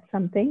to add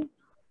something.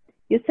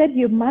 You said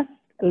you must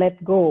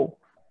let go,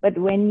 but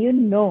when you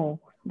know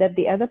that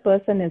the other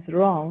person is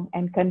wrong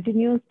and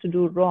continues to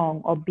do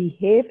wrong or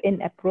behave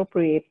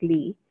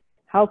inappropriately,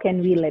 How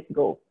can we let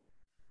go?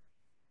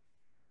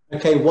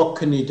 Okay, what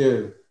can you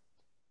do?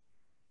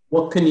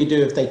 What can you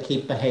do if they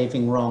keep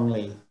behaving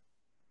wrongly?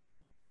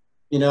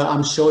 You know,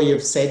 I'm sure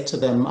you've said to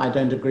them, I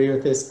don't agree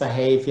with this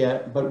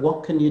behavior, but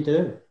what can you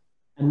do?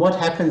 And what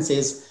happens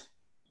is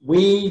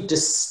we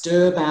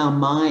disturb our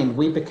mind.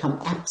 We become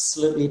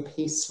absolutely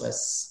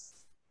peaceless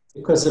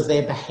because of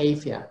their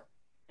behavior.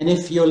 And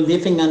if you're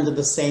living under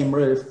the same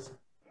roof,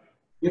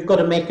 you've got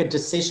to make a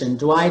decision.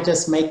 Do I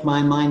just make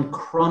my mind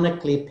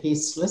chronically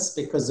peaceless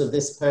because of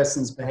this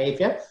person's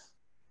behavior?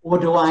 Or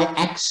do I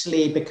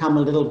actually become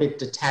a little bit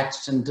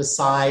detached and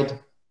decide,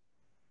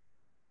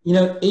 you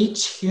know,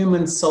 each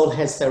human soul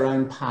has their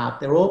own part.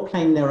 They're all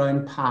playing their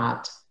own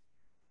part.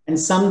 And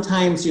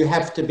sometimes you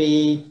have to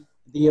be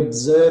the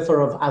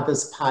observer of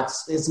others'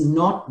 parts. There's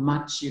not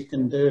much you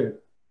can do.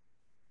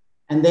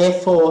 And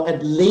therefore,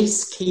 at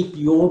least keep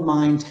your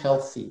mind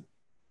healthy.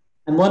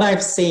 And what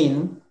I've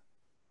seen,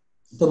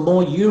 the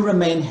more you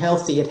remain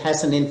healthy, it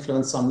has an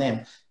influence on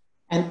them.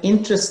 And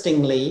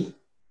interestingly,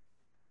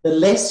 the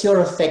less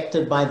you're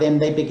affected by them,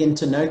 they begin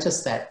to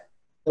notice that.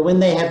 So when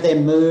they have their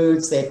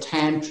moods, their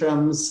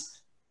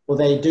tantrums, or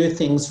they do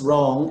things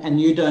wrong, and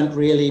you don't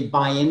really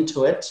buy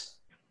into it,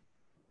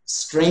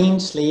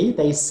 strangely,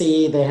 they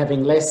see they're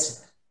having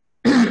less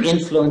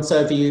influence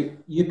over you.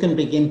 You can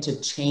begin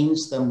to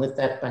change them with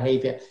that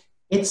behavior.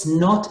 It's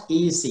not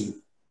easy.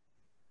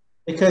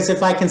 Because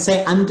if I can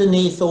say,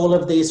 underneath all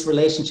of these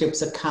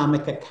relationships are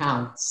karmic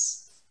accounts.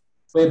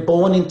 We're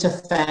born into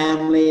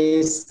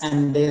families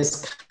and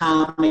there's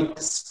karmic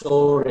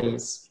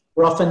stories.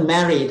 We're often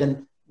married,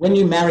 and when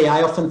you marry,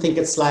 I often think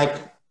it's like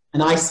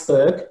an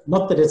iceberg.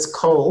 Not that it's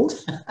cold,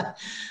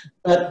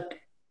 but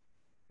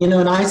you know,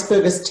 an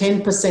iceberg is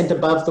 10%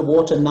 above the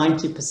water,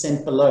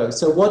 90% below.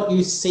 So what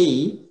you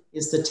see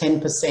is the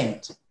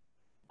 10%.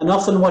 And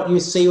often what you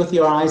see with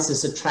your eyes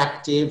is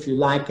attractive, you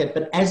like it,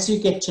 but as you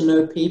get to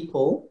know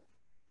people,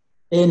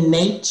 their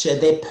nature,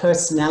 their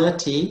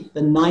personality,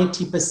 the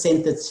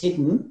 90% that's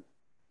hidden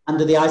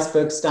under the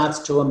iceberg starts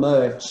to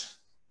emerge.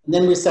 And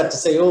then we start to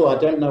say, oh, I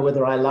don't know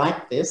whether I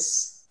like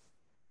this.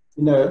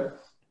 You know,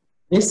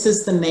 this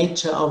is the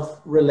nature of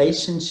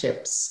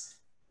relationships.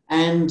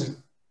 And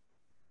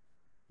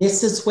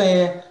this is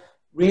where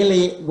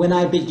really, when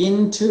I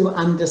begin to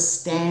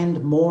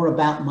understand more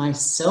about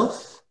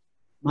myself,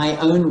 my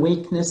own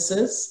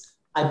weaknesses,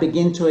 I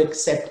begin to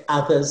accept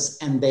others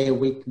and their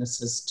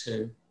weaknesses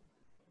too.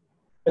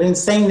 But in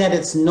saying that,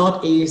 it's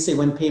not easy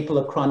when people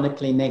are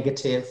chronically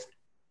negative.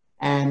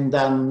 And,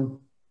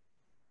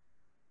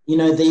 you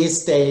know,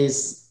 these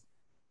days,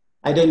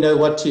 I don't know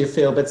what you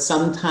feel, but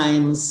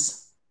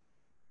sometimes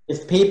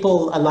if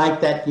people are like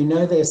that, you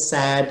know, they're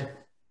sad.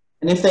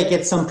 And if they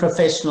get some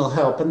professional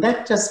help, and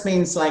that just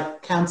means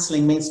like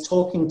counseling means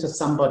talking to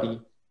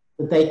somebody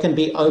that they can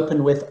be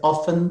open with.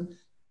 Often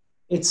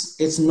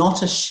it's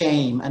not a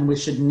shame, and we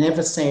should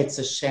never say it's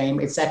a shame.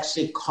 It's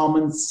actually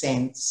common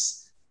sense.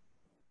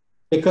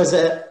 Because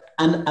a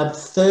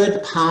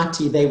third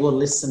party they will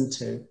listen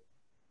to.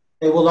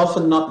 They will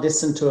often not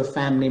listen to a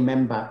family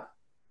member.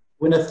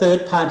 When a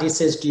third party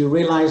says, do you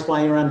realize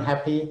why you're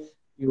unhappy?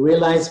 You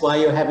realize why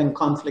you're having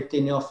conflict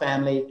in your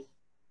family?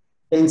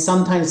 Then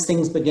sometimes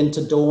things begin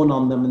to dawn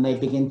on them and they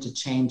begin to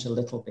change a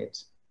little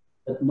bit,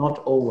 but not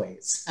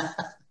always,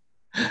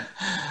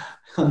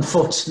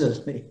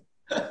 unfortunately.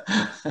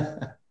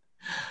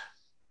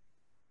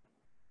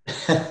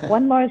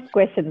 One more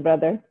question,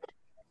 brother.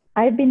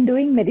 I've been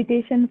doing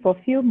meditation for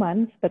a few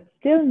months, but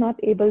still not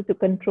able to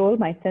control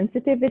my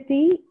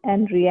sensitivity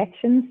and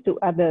reactions to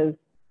others.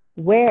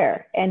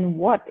 Where and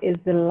what is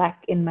the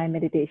lack in my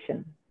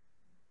meditation?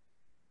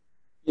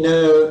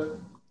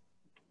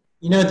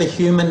 You know, the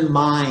human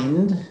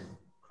mind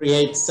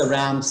creates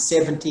around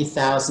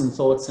 70,000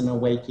 thoughts in a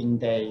waking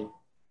day.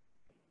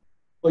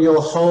 For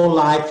your whole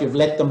life, you've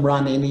let them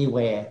run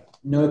anywhere,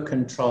 no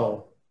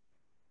control.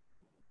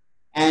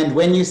 And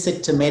when you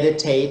sit to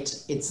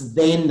meditate, it's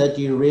then that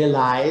you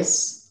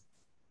realize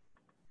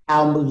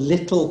how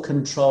little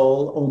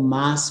control or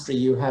mastery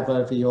you have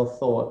over your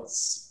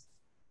thoughts.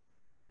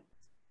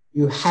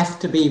 You have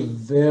to be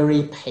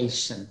very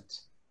patient,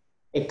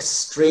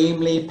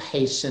 extremely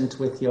patient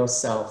with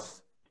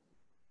yourself.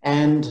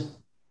 And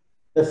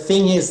the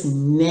thing is,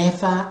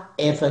 never,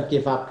 ever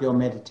give up your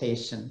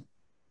meditation.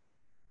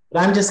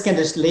 But I'm just going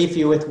to leave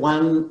you with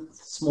one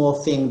small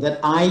thing that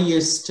I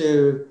used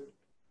to.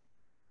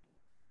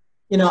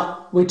 You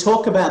know, we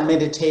talk about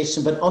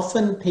meditation, but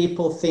often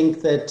people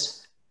think that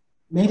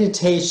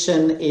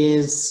meditation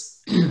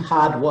is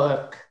hard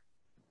work.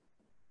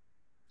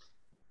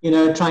 You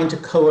know, trying to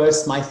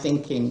coerce my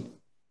thinking.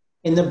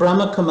 In the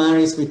Brahma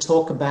Kumaris, we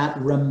talk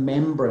about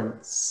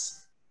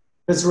remembrance.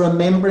 Because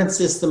remembrance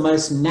is the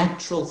most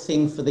natural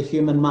thing for the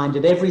human mind.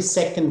 At every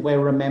second, we're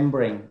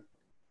remembering.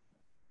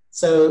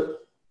 So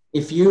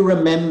if you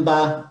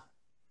remember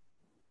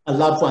a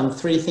loved one,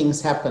 three things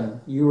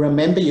happen. You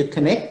remember, you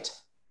connect.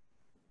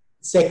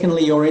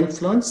 Secondly, you're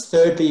influenced.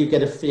 Thirdly, you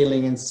get a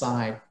feeling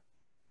inside.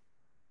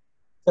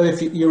 So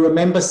if you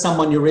remember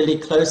someone you're really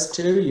close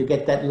to, you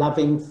get that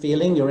loving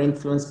feeling, you're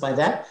influenced by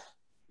that.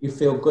 you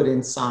feel good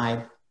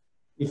inside.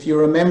 If you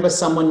remember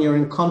someone you're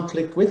in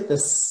conflict with, the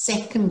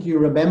second you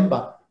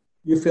remember,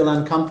 you feel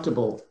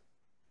uncomfortable.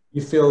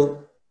 You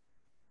feel,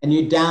 and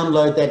you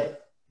download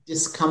that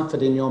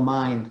discomfort in your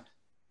mind.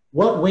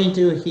 What we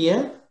do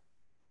here,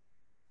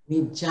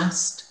 we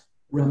just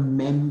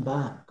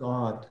remember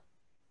God.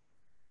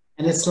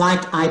 And it's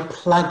like I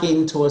plug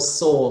into a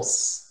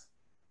source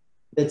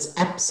that's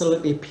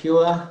absolutely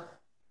pure,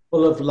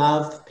 full of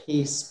love,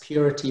 peace,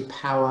 purity,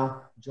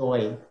 power,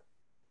 joy.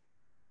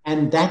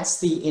 And that's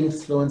the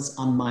influence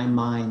on my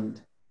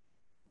mind.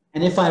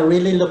 And if I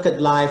really look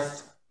at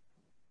life,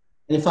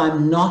 and if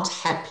I'm not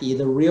happy,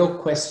 the real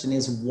question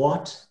is,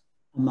 what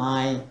am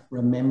I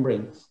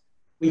remembering?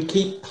 We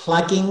keep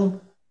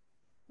plugging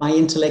my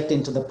intellect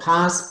into the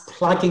past,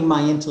 plugging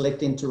my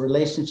intellect into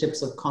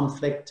relationships of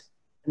conflict,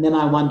 and then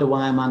I wonder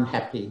why I'm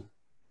unhappy.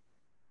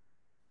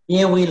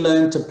 Here we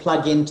learn to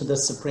plug into the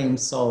Supreme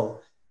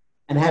Soul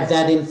and have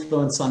that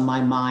influence on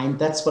my mind.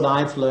 That's what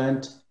I've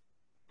learned.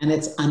 And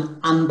it's an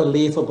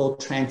unbelievable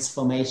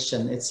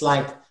transformation. It's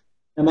like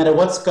no matter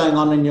what's going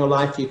on in your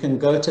life, you can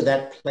go to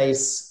that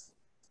place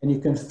and you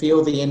can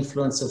feel the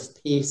influence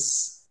of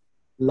peace,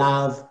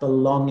 love,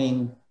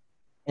 belonging.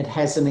 It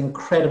has an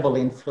incredible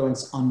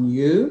influence on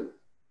you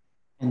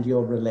and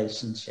your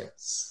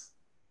relationships.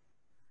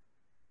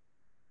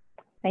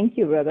 Thank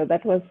you, brother.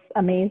 That was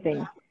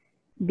amazing.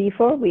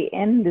 Before we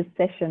end this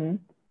session,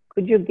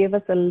 could you give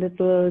us a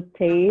little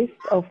taste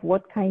of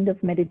what kind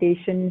of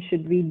meditation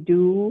should we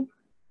do,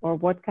 or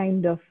what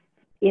kind of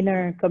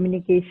inner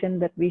communication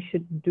that we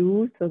should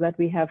do so that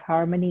we have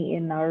harmony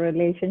in our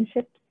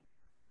relationships?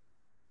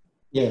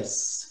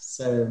 Yes.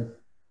 So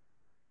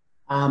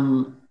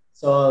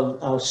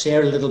I'll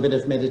share a little bit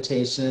of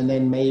meditation and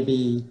then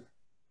maybe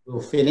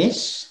we'll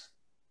finish.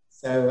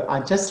 So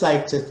I'd just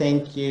like to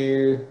thank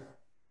you,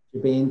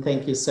 Jabeen.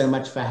 Thank you so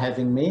much for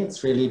having me.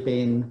 It's really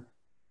been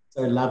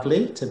so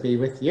lovely to be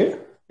with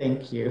you.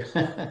 Thank you.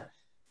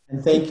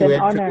 And thank you. It's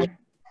an honor.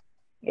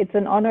 It's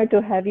an honor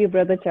to have you,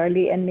 Brother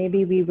Charlie, and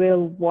maybe we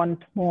will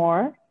want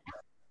more.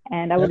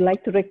 And I would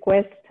like to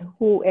request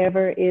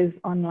whoever is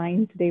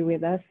online today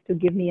with us to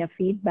give me a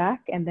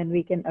feedback, and then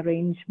we can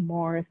arrange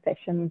more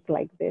sessions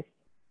like this.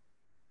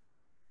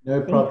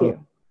 No problem. Thank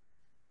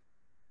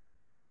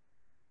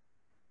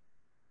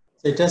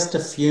you. So just a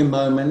few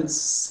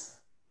moments.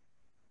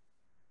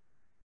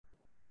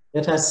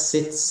 Let us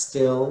sit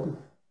still.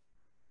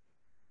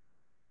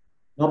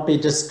 Not be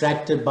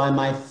distracted by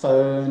my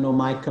phone or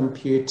my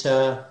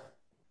computer.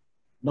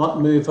 Not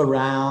move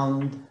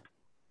around.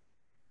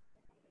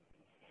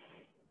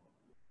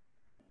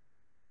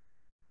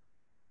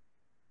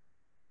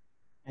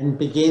 And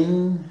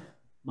begin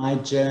my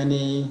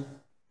journey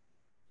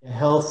to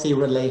healthy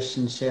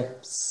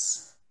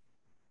relationships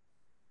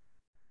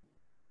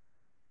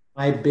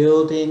by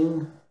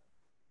building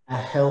a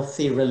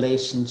healthy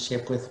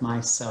relationship with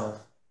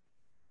myself.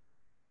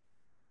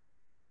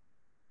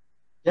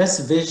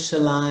 Just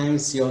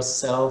visualize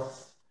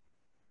yourself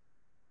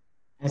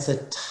as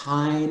a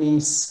tiny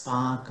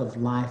spark of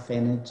life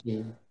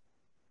energy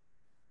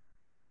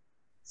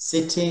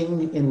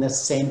sitting in the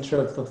center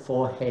of the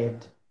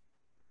forehead,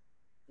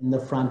 in the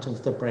front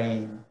of the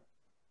brain.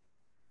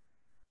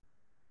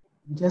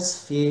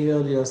 Just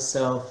feel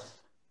yourself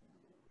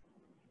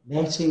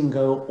letting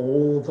go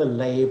all the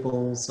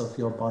labels of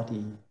your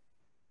body.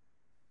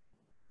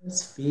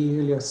 Just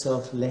feel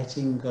yourself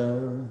letting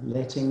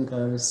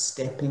go,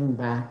 stepping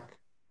back,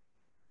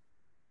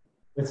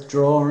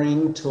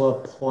 withdrawing to a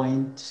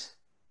point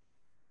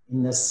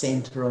in the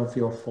center of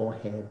your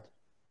forehead.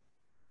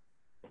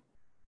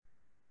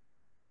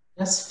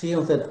 Just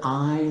feel that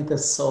I, the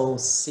soul,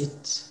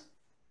 sit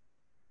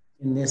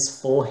in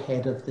this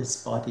forehead of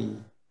this body.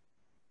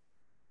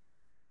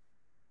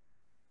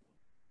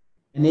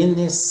 And in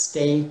this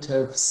state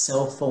of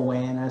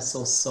self-awareness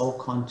or soul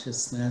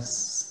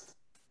consciousness,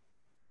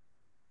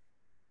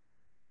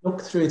 look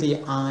through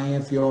the eye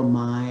of your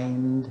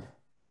mind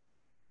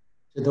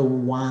to the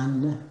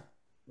one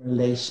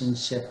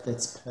relationship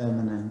that's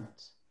permanent.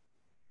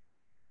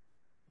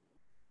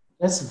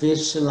 Just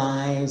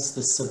visualize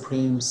the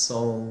Supreme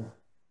Soul,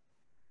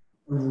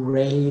 a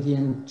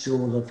radiant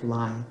jewel of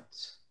light,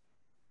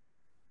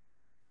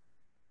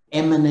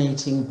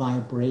 emanating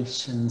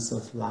vibrations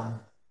of love.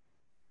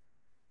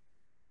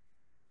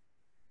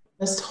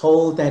 Just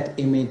hold that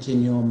image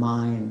in your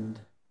mind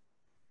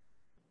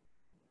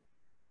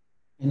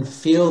and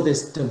feel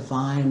this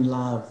divine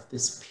love,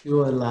 this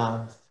pure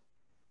love,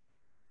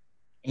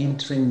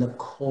 entering the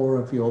core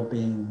of your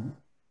being.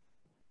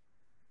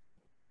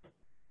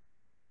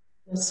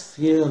 Just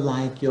feel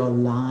like you're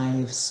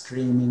live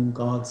streaming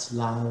God's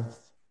love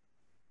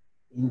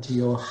into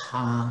your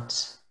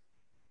heart,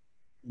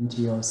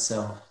 into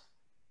yourself.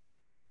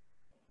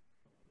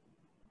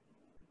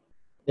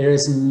 There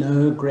is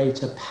no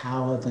greater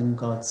power than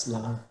God's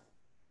love.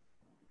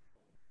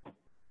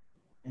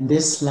 And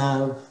this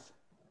love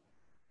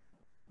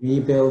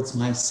rebuilds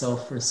my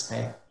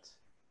self-respect.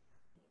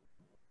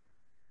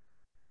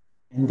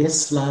 And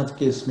this love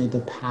gives me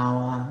the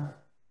power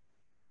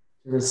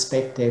to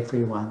respect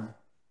everyone,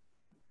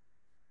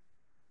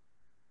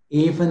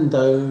 even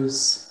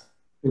those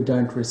who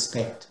don't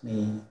respect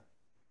me.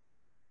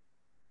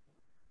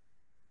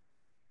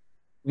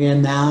 We are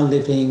now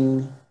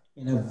living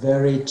in a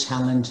very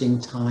challenging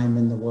time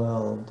in the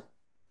world.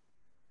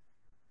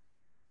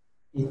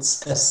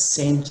 It's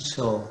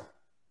essential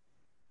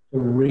to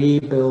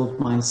rebuild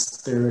my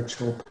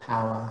spiritual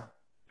power.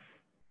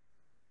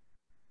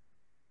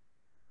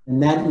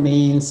 And that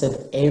means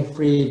that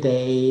every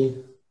day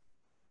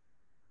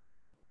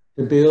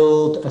to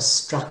build a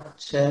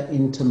structure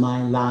into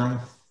my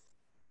life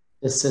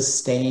to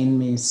sustain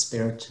me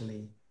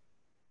spiritually.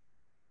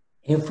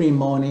 Every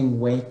morning,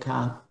 wake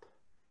up,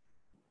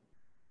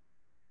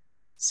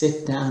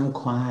 sit down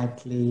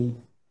quietly,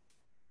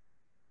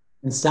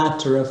 and start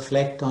to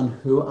reflect on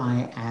who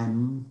I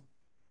am,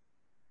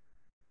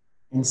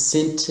 and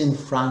sit in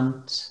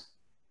front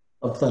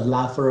of the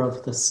lover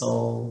of the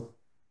soul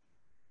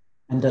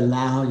and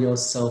allow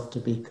yourself to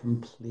be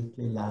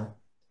completely loved.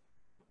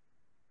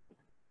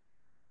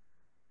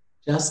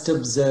 Just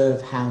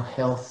observe how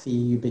healthy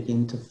you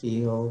begin to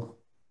feel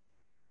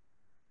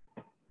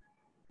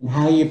and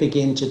how you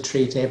begin to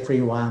treat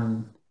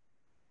everyone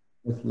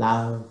with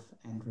love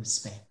and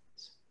respect.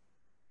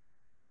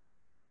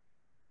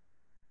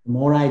 The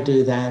more I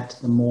do that,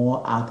 the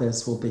more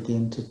others will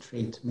begin to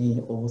treat me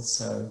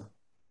also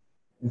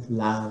with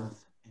love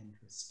and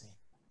respect.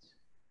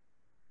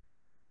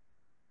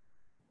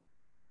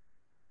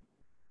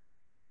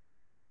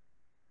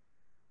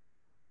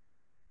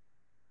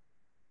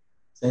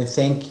 So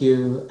thank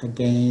you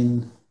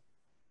again,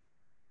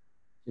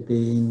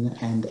 Jabin,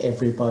 and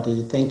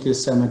everybody. Thank you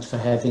so much for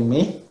having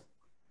me.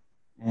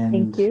 And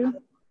Thank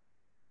you.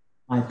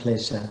 My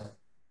pleasure.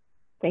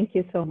 Thank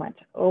you so much.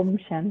 Om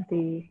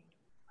Shanti.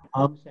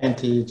 Om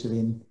Shanti,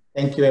 Jabin.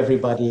 Thank you,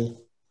 everybody.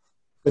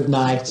 Good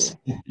night.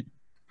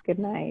 Good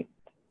night.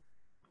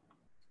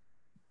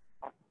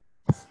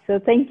 So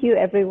thank you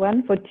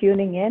everyone for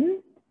tuning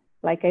in.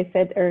 Like I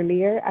said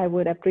earlier, I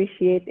would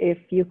appreciate if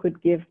you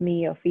could give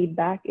me your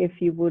feedback. If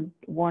you would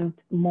want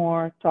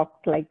more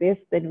talks like this,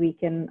 then we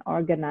can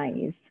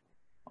organize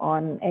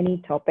on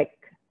any topic.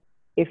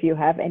 If you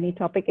have any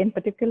topic in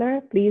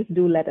particular, please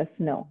do let us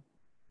know.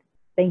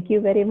 Thank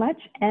you very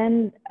much.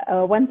 And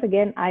once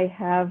again, I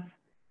have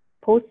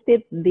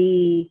posted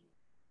the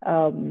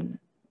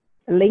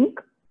link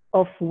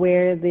of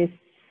where this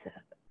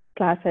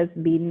class has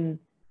been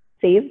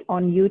saved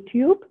on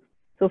YouTube.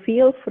 So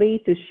feel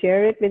free to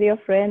share it with your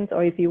friends,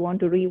 or if you want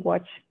to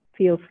rewatch,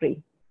 feel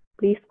free.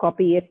 Please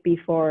copy it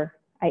before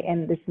I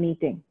end this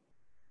meeting.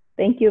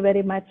 Thank you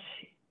very much.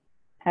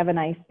 Have a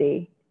nice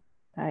day.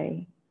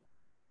 Bye.